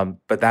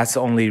 but that's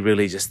only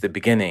really just the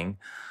beginning.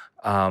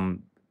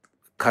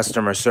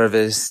 Customer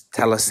service,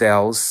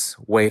 telesales,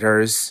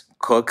 waiters,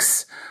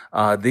 cooks,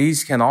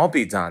 these can all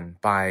be done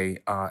by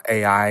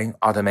AI,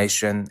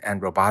 automation,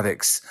 and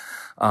robotics.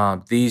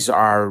 These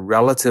are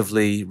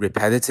relatively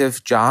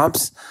repetitive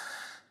jobs.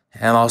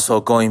 And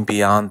also going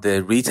beyond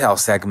the retail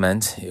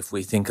segment, if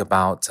we think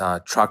about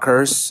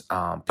truckers,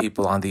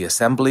 people on the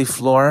assembly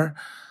floor,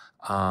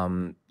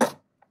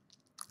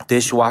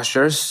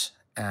 dishwashers,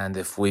 and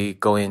if we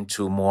go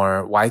into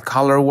more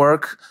white-collar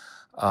work,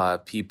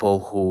 people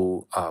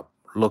who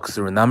look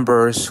through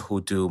numbers,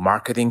 who do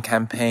marketing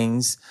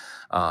campaigns,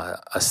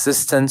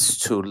 assistants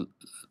to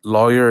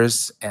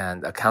lawyers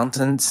and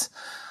accountants,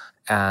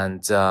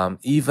 and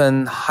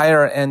even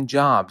higher-end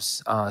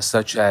jobs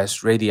such as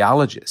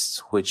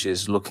radiologists, which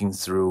is looking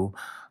through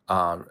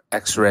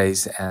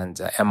X-rays and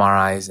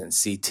MRIs and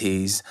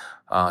CTs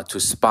to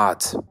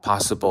spot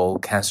possible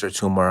cancer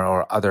tumor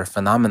or other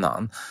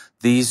phenomenon.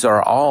 These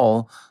are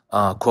all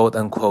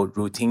quote-unquote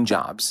routine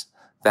jobs.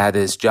 That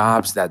is,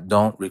 jobs that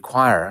don't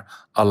require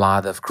a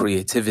lot of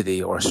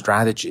creativity or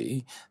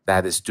strategy,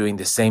 that is doing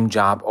the same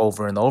job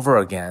over and over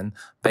again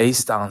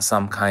based on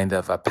some kind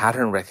of a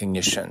pattern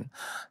recognition.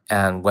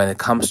 And when it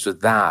comes to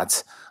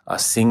that, a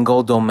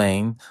single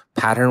domain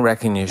pattern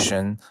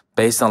recognition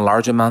based on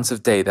large amounts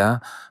of data,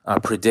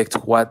 predict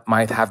what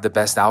might have the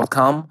best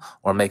outcome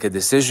or make a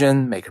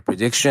decision, make a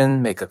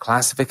prediction, make a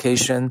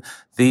classification.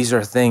 These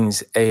are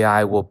things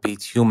AI will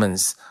beat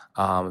humans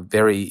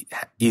very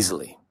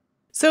easily.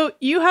 So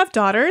you have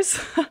daughters.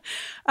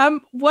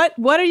 What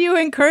are you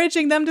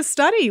encouraging them to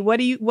study? What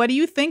do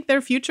you think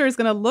their future is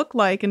going to look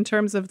like in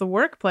terms of the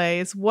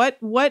workplace?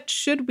 What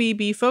should we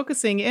be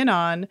focusing in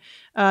on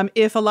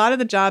if a lot of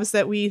the jobs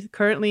that we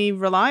currently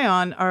rely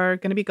on are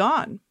going to be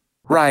gone?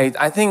 Right.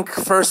 I think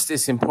first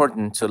it's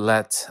important to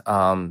let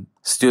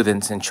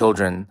students and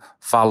children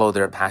follow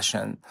their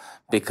passion.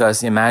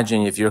 Because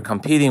imagine if you're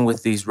competing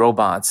with these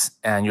robots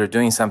and you're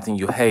doing something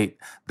you hate,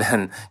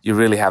 then you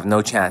really have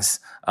no chance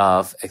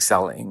of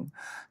excelling.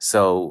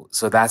 So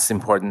that's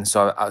important.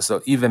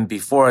 So even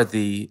before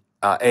the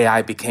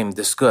AI became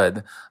this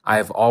good,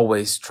 I've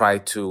always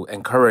tried to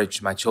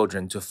encourage my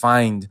children to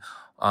find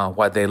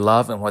what they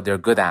love and what they're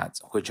good at,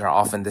 which are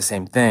often the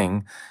same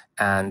thing,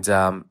 and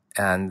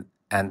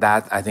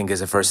that I think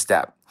is a first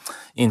step.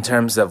 In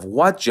terms of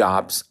what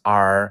jobs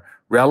are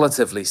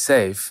relatively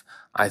safe,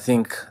 I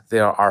think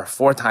there are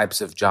 4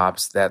 types of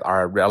jobs that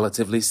are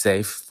relatively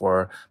safe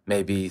for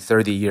maybe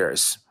 30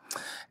 years.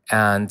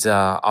 And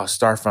I'll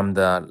start from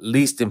the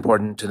least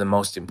important to the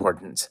most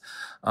important.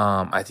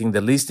 I think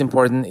the least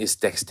important is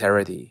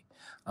dexterity.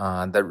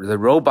 The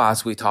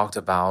robots we talked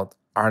about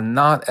are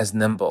not as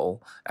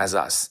nimble as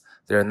us.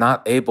 They're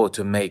not able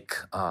to make,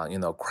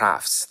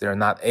 crafts. They're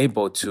not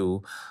able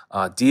to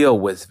deal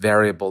with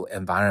variable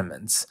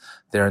environments.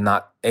 They're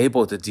not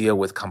able to deal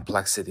with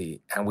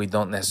complexity, and we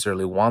don't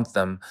necessarily want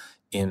them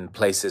in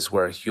places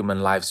where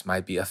human lives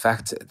might be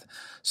affected.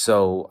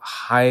 So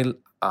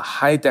a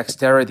high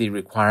dexterity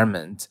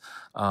requirement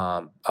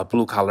of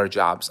blue-collar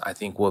jobs, I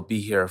think, will be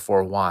here for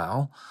a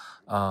while.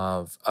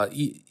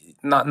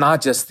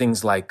 Not just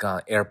things like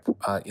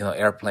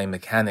airplane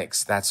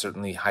mechanics. That's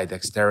certainly high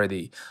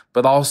dexterity,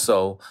 but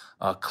also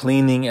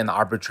cleaning an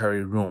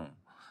arbitrary room.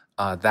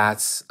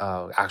 That's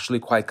actually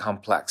quite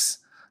complex.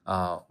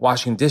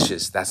 Washing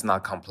dishes, that's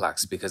not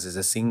complex because it's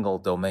a single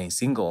domain,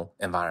 single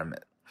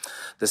environment.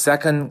 The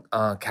second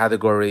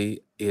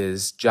category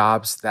is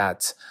jobs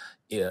that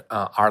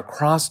are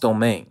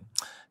cross-domain.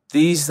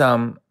 These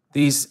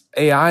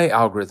AI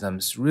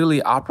algorithms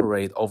really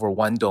operate over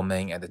one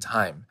domain at a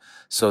time.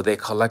 So they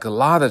collect a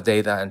lot of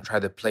data and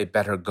try to play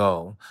better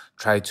Go,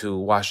 try to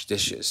wash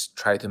dishes,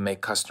 try to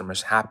make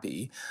customers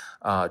happy,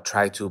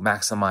 try to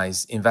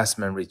maximize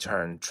investment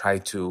return, try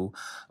to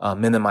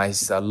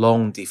minimize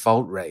loan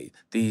default rate.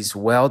 These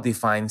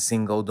well-defined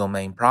single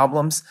domain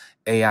problems,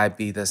 AI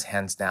beat us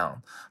hands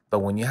down. But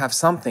when you have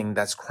something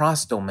that's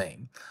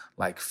cross-domain,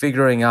 like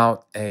figuring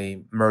out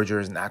a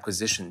mergers and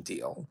acquisition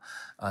deal,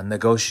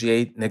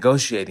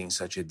 negotiating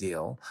such a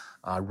deal,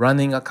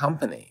 running a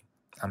company.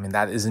 I mean,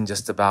 that isn't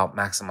just about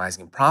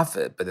maximizing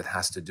profit, but it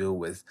has to do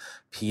with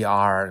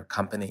PR,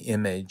 company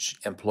image,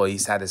 employee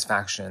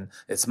satisfaction.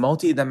 It's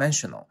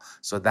multidimensional.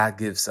 So that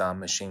gives a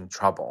machine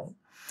trouble.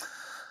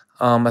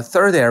 A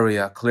third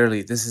area,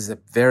 clearly, this is a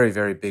very,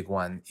 very big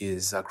one,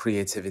 is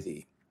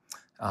creativity.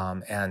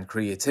 And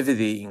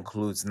creativity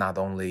includes not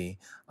only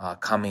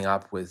coming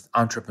up with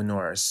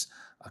entrepreneurs,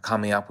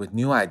 coming up with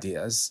new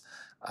ideas,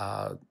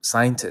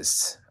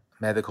 scientists,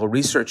 medical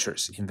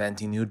researchers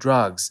inventing new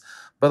drugs,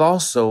 but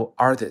also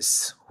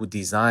artists who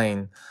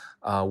design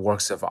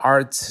works of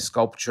art,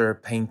 sculpture,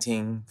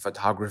 painting,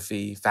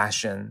 photography,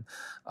 fashion,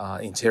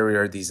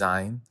 interior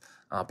design.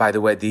 By the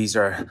way, these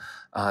are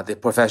the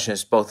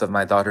professions both of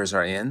my daughters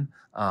are in,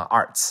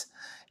 arts,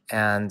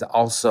 and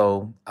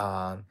also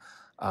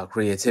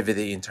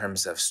creativity in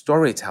terms of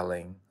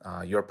storytelling,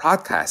 your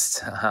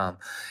podcast,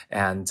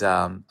 and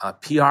a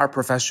PR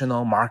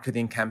professional,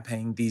 marketing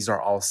campaign. These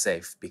are all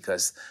safe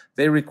because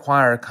they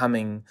require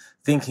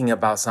thinking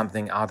about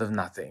something out of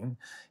nothing.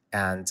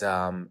 And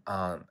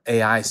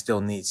AI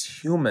still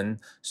needs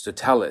humans to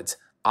tell it,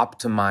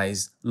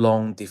 optimize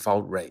loan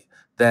default rate.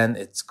 Then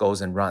it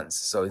goes and runs.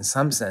 So in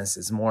some sense,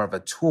 it's more of a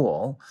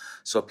tool.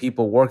 So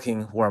people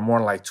working who are more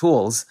like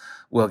tools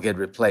will get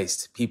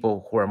replaced.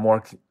 People who are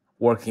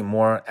working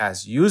more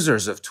as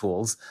users of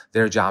tools,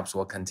 their jobs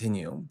will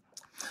continue.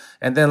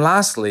 And then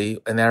lastly,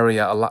 an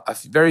area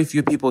very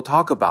few people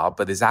talk about,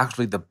 but is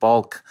actually the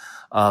bulk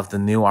of the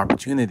new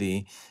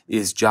opportunity,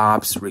 is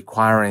jobs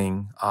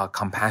requiring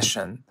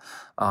compassion,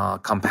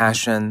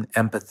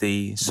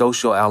 empathy,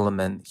 social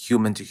element,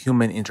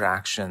 human-to-human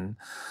interaction.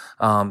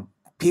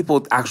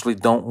 People actually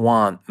don't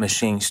want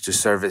machines to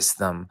service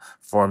them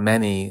for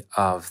many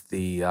of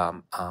the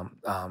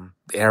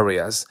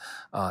areas.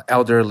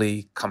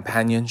 Elderly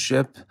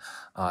companionship,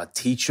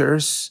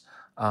 teachers,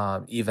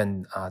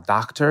 even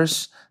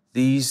doctors.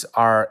 These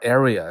are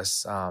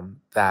areas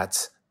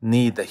that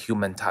need the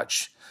human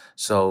touch.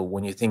 So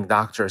when you think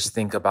doctors,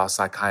 think about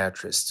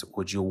psychiatrists.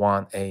 Would you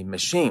want a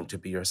machine to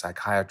be your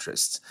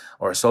psychiatrist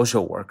or a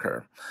social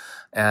worker?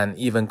 And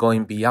even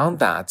going beyond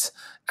that,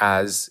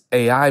 as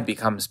AI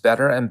becomes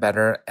better and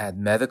better at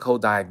medical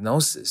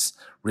diagnosis,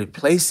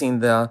 replacing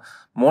the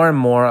more and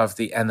more of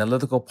the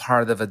analytical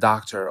part of a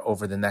doctor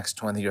over the next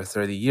 20 or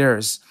 30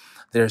 years,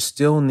 there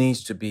still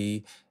needs to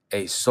be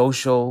a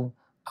social,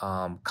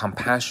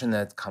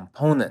 compassionate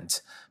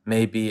component,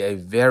 maybe a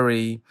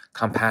very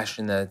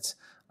compassionate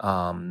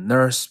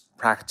nurse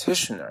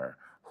practitioner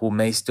who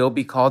may still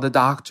be called a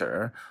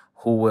doctor,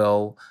 who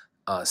will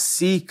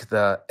seek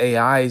the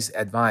AI's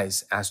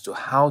advice as to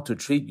how to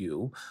treat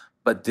you,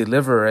 but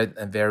deliver it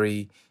in a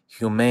very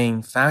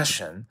humane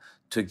fashion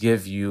to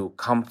give you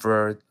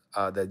comfort,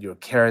 that you're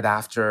cared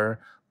after,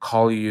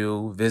 call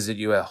you, visit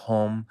you at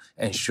home,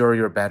 ensure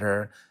you're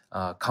better,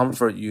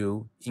 comfort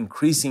you,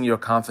 increasing your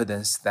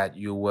confidence that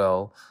you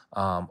will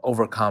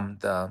overcome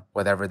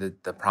whatever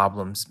the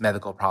problems,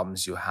 medical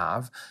problems you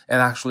have,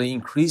 and actually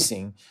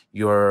increasing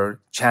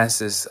your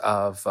chances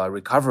of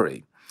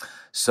recovery.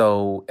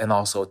 So, and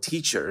also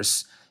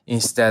teachers,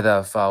 instead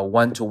of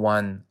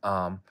one-to-one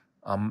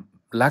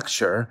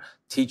lecture,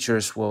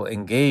 teachers will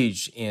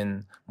engage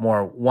in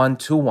more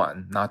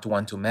one-to-one, not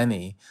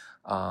one-to-many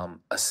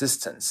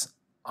assistance,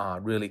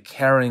 really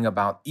caring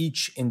about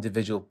each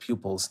individual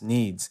pupil's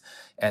needs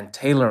and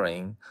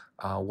tailoring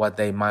what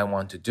they might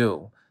want to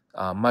do.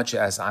 much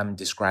as I'm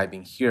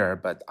describing here,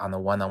 but on a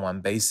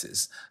one-on-one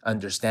basis,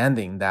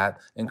 understanding that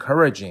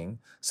encouraging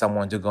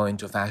someone to go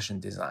into fashion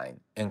design,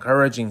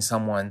 encouraging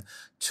someone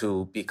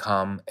to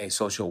become a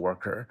social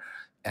worker,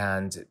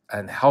 and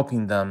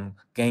helping them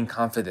gain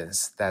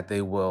confidence that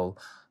they will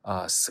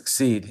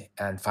succeed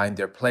and find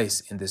their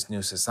place in this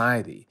new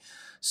society.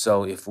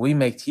 So if we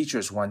make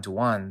teachers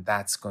one-to-one,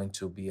 that's going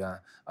to be a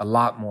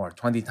lot more,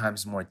 20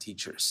 times more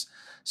teachers.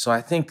 So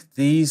I think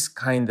these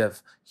kind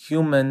of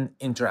human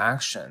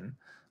interaction,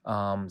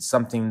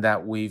 something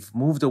that we've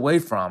moved away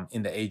from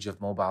in the age of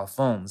mobile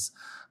phones,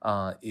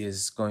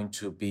 is going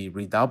to be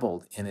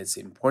redoubled in its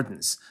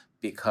importance.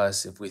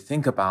 Because if we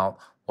think about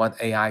what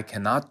AI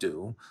cannot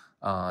do,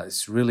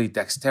 it's really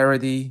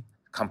dexterity,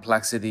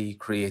 complexity,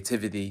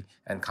 creativity,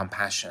 and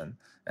compassion.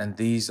 And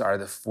these are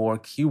the 4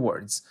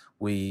 keywords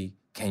we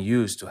can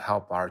use to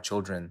help our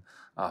children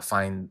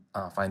find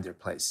their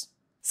place.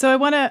 So I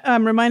want to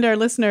remind our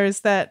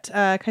listeners that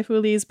Kai-Fu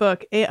Lee's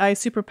book, AI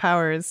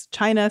Superpowers,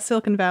 China,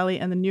 Silicon Valley,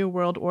 and the New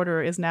World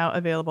Order is now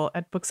available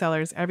at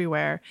booksellers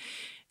everywhere.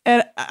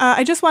 And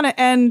I just want to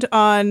end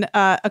on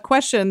a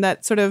question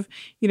that sort of,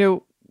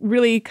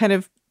 really kind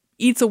of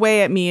eats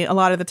away at me a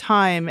lot of the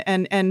time.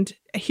 And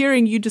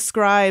hearing you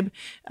describe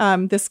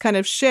this kind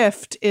of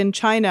shift in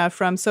China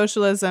from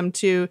socialism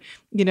to,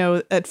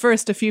 at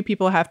first a few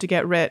people have to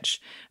get rich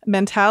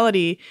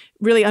mentality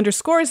really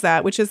underscores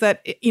that, which is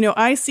that,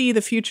 I see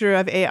the future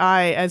of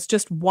AI as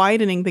just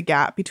widening the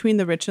gap between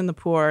the rich and the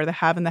poor, the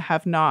have and the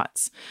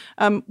have-nots.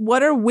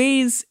 What are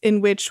ways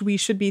in which we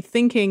should be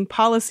thinking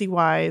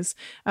policy-wise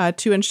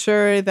to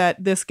ensure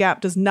that this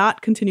gap does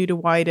not continue to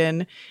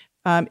widen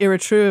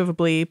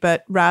irretrievably,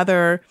 but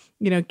rather,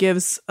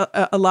 gives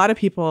a lot of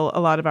people a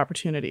lot of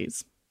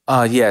opportunities?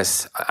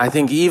 Yes, I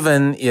think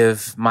even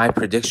if my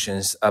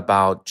predictions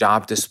about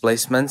job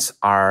displacements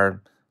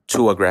are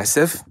too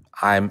aggressive,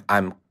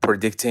 I'm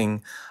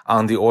predicting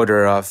on the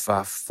order of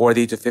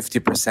 40 to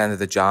 50% of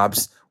the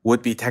jobs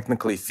would be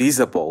technically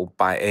feasible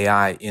by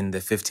AI in the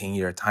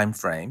 15-year time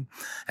frame.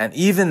 And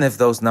even if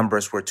those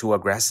numbers were too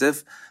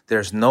aggressive,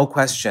 there's no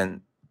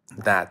question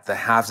that the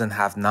haves and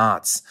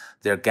have-nots,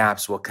 their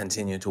gaps will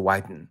continue to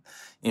widen.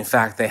 In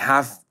fact, they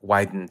have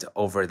widened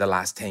over the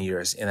last 10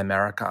 years in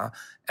America,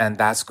 and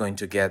that's going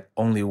to get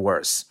only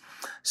worse.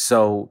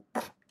 So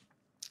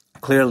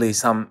clearly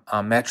some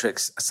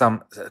measures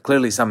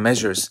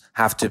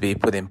have to be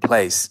put in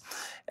place.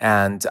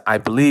 And I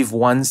believe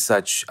one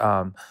such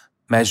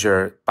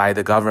measure by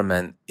the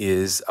government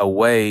is a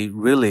way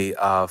really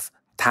of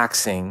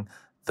taxing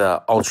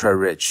the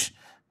ultra-rich,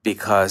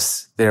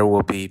 because there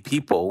will be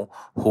people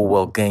who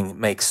will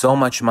make so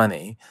much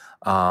money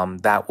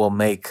that will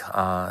make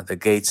the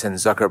Gates and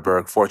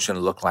Zuckerberg fortune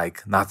look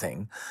like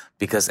nothing,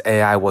 because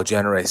AI will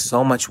generate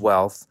so much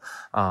wealth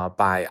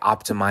by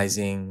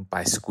optimizing,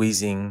 by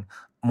squeezing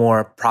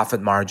more profit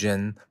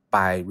margin,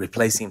 by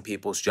replacing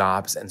people's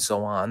jobs and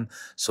so on.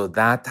 So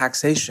that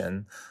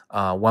taxation,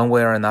 one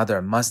way or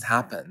another, must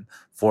happen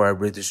for a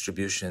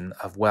redistribution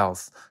of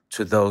wealth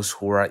to those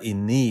who are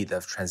in need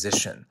of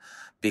transition.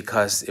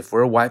 Because if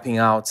we're wiping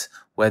out,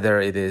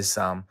 whether it is,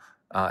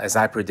 as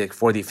I predict,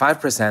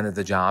 45% of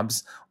the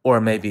jobs,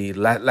 or maybe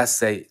let's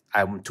say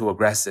I'm too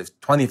aggressive,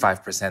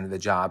 25% of the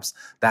jobs,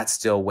 that's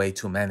still way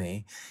too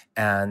many.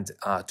 And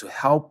to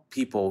help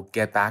people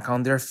get back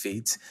on their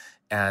feet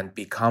and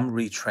become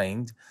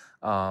retrained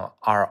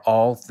are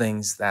all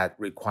things that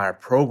require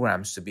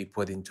programs to be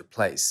put into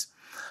place.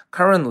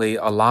 Currently,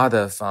 a lot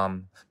of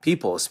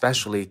people,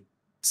 especially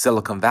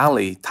Silicon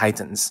Valley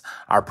titans,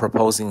 are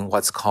proposing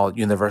what's called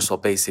universal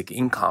basic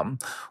income,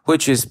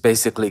 which is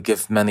basically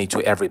give money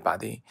to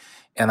everybody.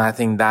 And I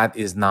think that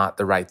is not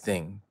the right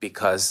thing,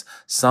 because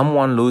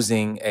someone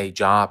losing a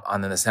job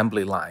on an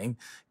assembly line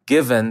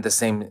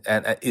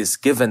is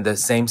given the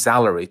same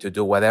salary to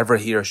do whatever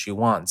he or she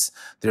wants.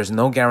 There's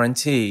no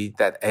guarantee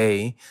that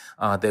they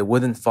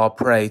wouldn't fall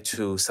prey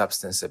to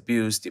substance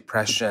abuse,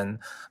 depression,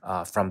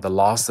 from the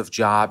loss of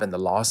job and the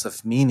loss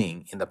of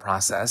meaning in the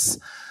process.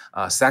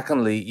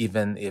 Secondly,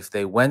 even if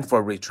they went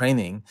for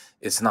retraining,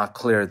 it's not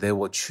clear they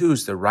will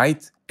choose the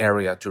right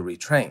area to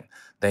retrain.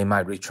 They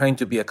might retrain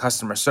to be a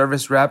customer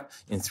service rep.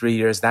 In 3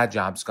 years, that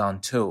job's gone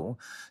too.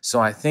 So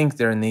I think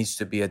there needs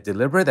to be a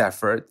deliberate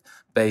effort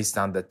based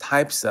on the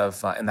types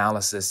of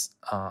analysis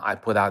I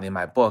put out in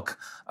my book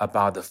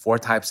about the 4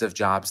 types of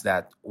jobs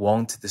that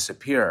won't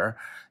disappear,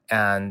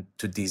 and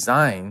to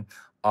design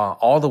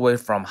all the way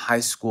from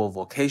high school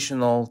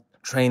vocational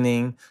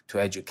training to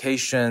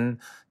education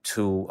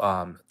to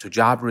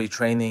job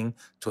retraining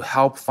to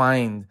help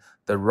find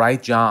the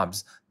right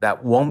jobs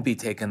that won't be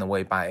taken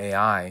away by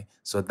AI.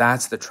 So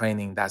that's the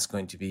training that's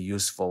going to be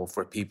useful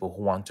for people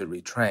who want to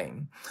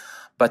retrain.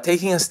 But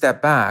taking a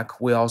step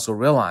back, we also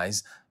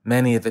realize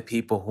many of the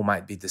people who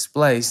might be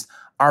displaced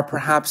are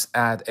perhaps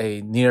at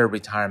a near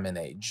retirement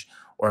age,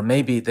 or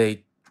maybe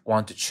they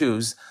want to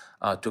choose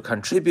to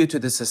contribute to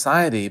the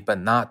society, but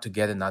not to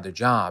get another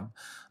job.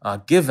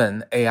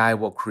 Given AI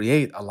will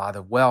create a lot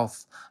of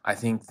wealth, I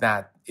think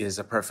that is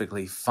a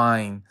perfectly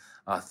fine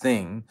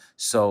thing.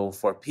 So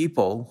for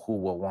people who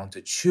will want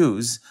to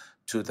choose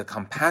to the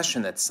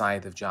compassionate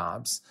side of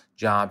jobs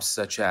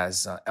such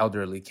as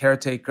elderly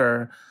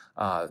caretaker,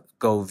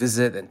 go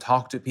visit and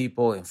talk to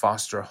people in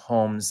foster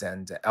homes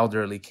and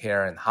elderly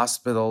care and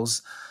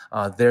hospitals,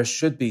 there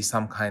should be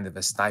some kind of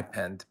a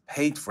stipend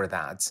paid for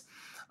that.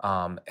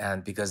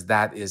 And because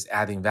that is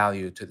adding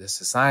value to the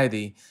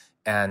society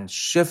and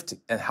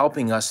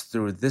helping us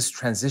through this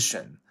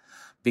transition.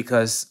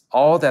 Because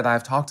all that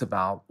I've talked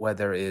about,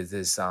 whether it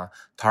is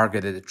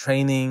targeted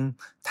training,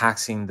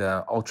 taxing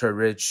the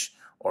ultra-rich,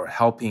 or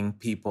helping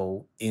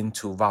people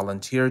into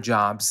volunteer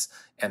jobs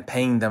and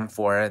paying them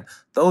for it,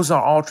 those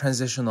are all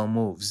transitional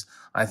moves.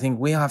 I think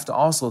we have to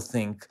also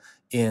think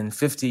in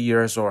 50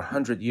 years or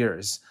 100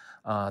 years,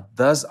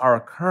 does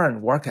our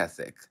current work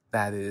ethic,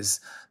 that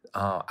is,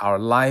 our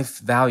life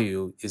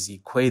value is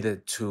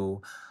equated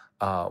to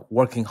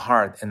working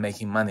hard and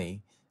making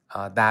money.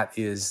 That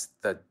is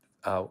the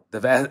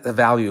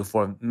value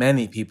for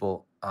many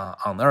people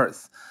on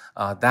Earth.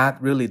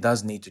 That really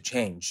does need to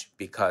change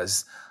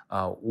because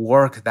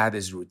work that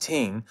is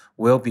routine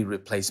will be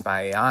replaced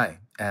by AI.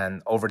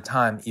 And over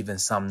time, even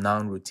some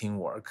non-routine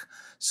work.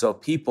 So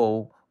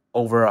people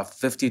over a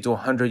 50 to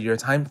 100-year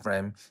time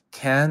frame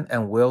can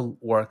and will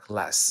work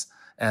less.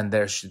 And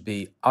there should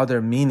be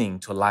other meaning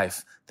to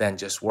life than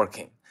just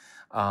working.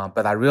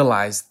 But I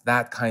realize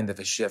that kind of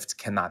a shift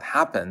cannot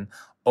happen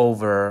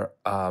over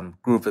a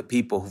group of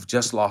people who've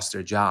just lost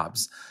their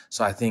jobs.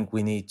 So I think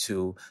we need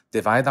to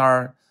divide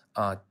our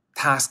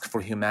task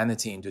for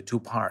humanity into two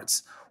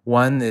parts.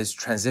 One is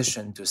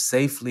transition to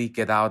safely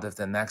get out of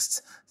the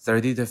next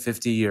 30 to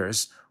 50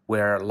 years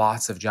where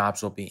lots of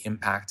jobs will be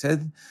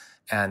impacted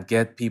and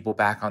get people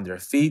back on their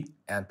feet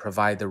and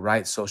provide the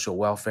right social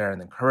welfare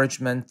and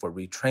encouragement for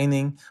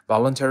retraining,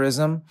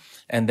 volunteerism,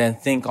 and then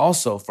think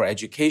also for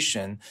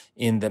education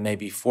in the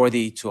maybe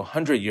 40 to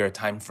 100-year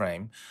time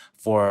frame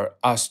for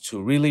us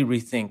to really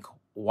rethink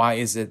why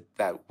is it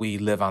that we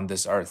live on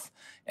this earth.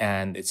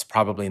 And it's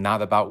probably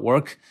not about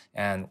work,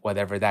 and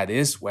whatever that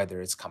is,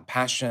 whether it's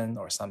compassion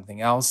or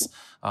something else,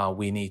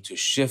 we need to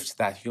shift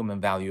that human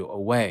value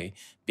away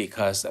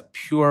because a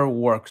pure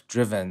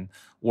work-driven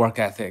work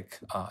ethic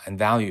and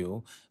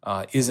value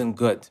isn't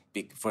good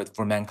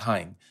for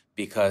mankind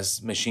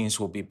because machines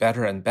will be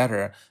better and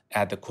better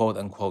at the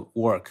quote-unquote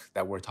work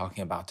that we're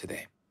talking about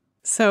today.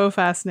 So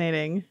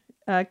fascinating.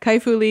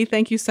 Kai-Fu Lee,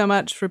 thank you so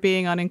much for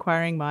being on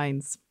Inquiring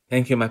Minds.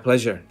 Thank you. My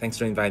pleasure. Thanks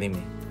for inviting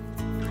me.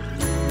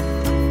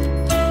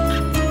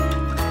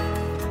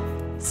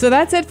 So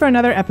that's it for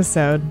another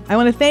episode. I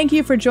want to thank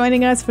you for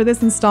joining us for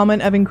this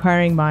installment of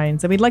Inquiring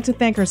Minds. And we'd like to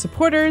thank our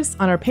supporters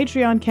on our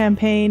Patreon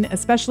campaign,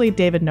 especially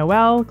David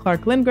Noel,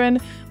 Clark Lindgren,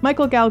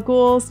 Michael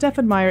Galgul,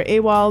 Stefan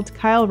Meyer-Ewald,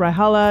 Kyle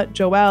Rahala,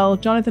 Joel,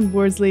 Jonathan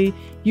Worsley,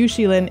 Yu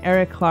Shilin,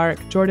 Eric Clark,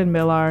 Jordan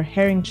Millar,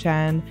 Herring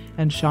Chan,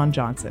 and Sean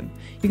Johnson.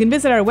 You can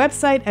visit our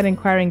website at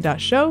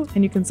inquiring.show,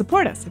 and you can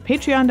support us at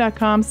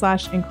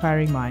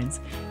patreon.com/inquiringminds.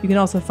 You can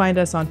also find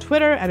us on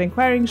Twitter at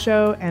Inquiring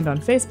Show and on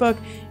Facebook,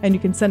 and you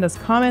can send us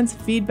comments,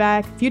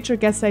 feedback, future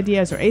guest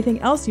ideas, or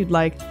anything else you'd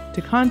like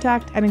to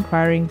contact at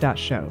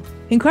inquiring.show.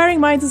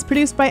 Inquiring Minds is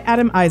produced by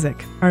Adam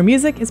Isaac. Our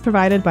music is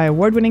provided by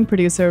award-winning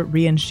producer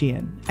Rian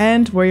Sheehan.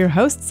 And we're your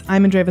hosts.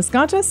 I'm Andrea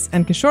Viscontis,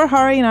 and Kishore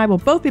Hari and I will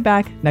both be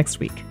back next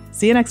week.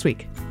 See you next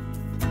week.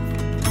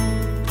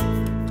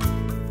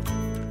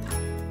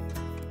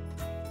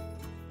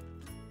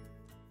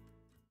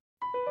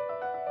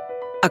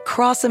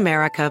 Across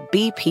America,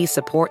 BP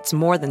supports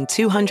more than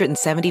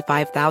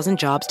 275,000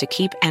 jobs to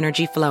keep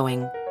energy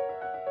flowing.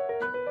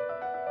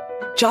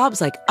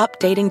 Jobs like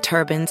updating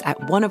turbines at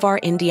one of our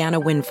Indiana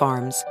wind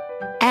farms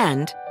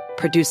and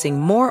producing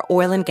more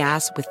oil and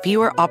gas with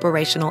fewer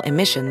operational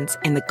emissions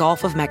in the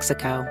Gulf of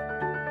Mexico.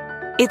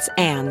 It's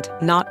and,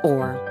 not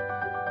or.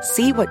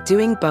 See what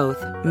doing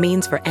both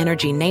means for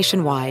energy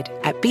nationwide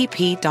at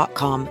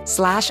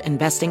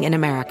bp.com/investing in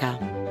America.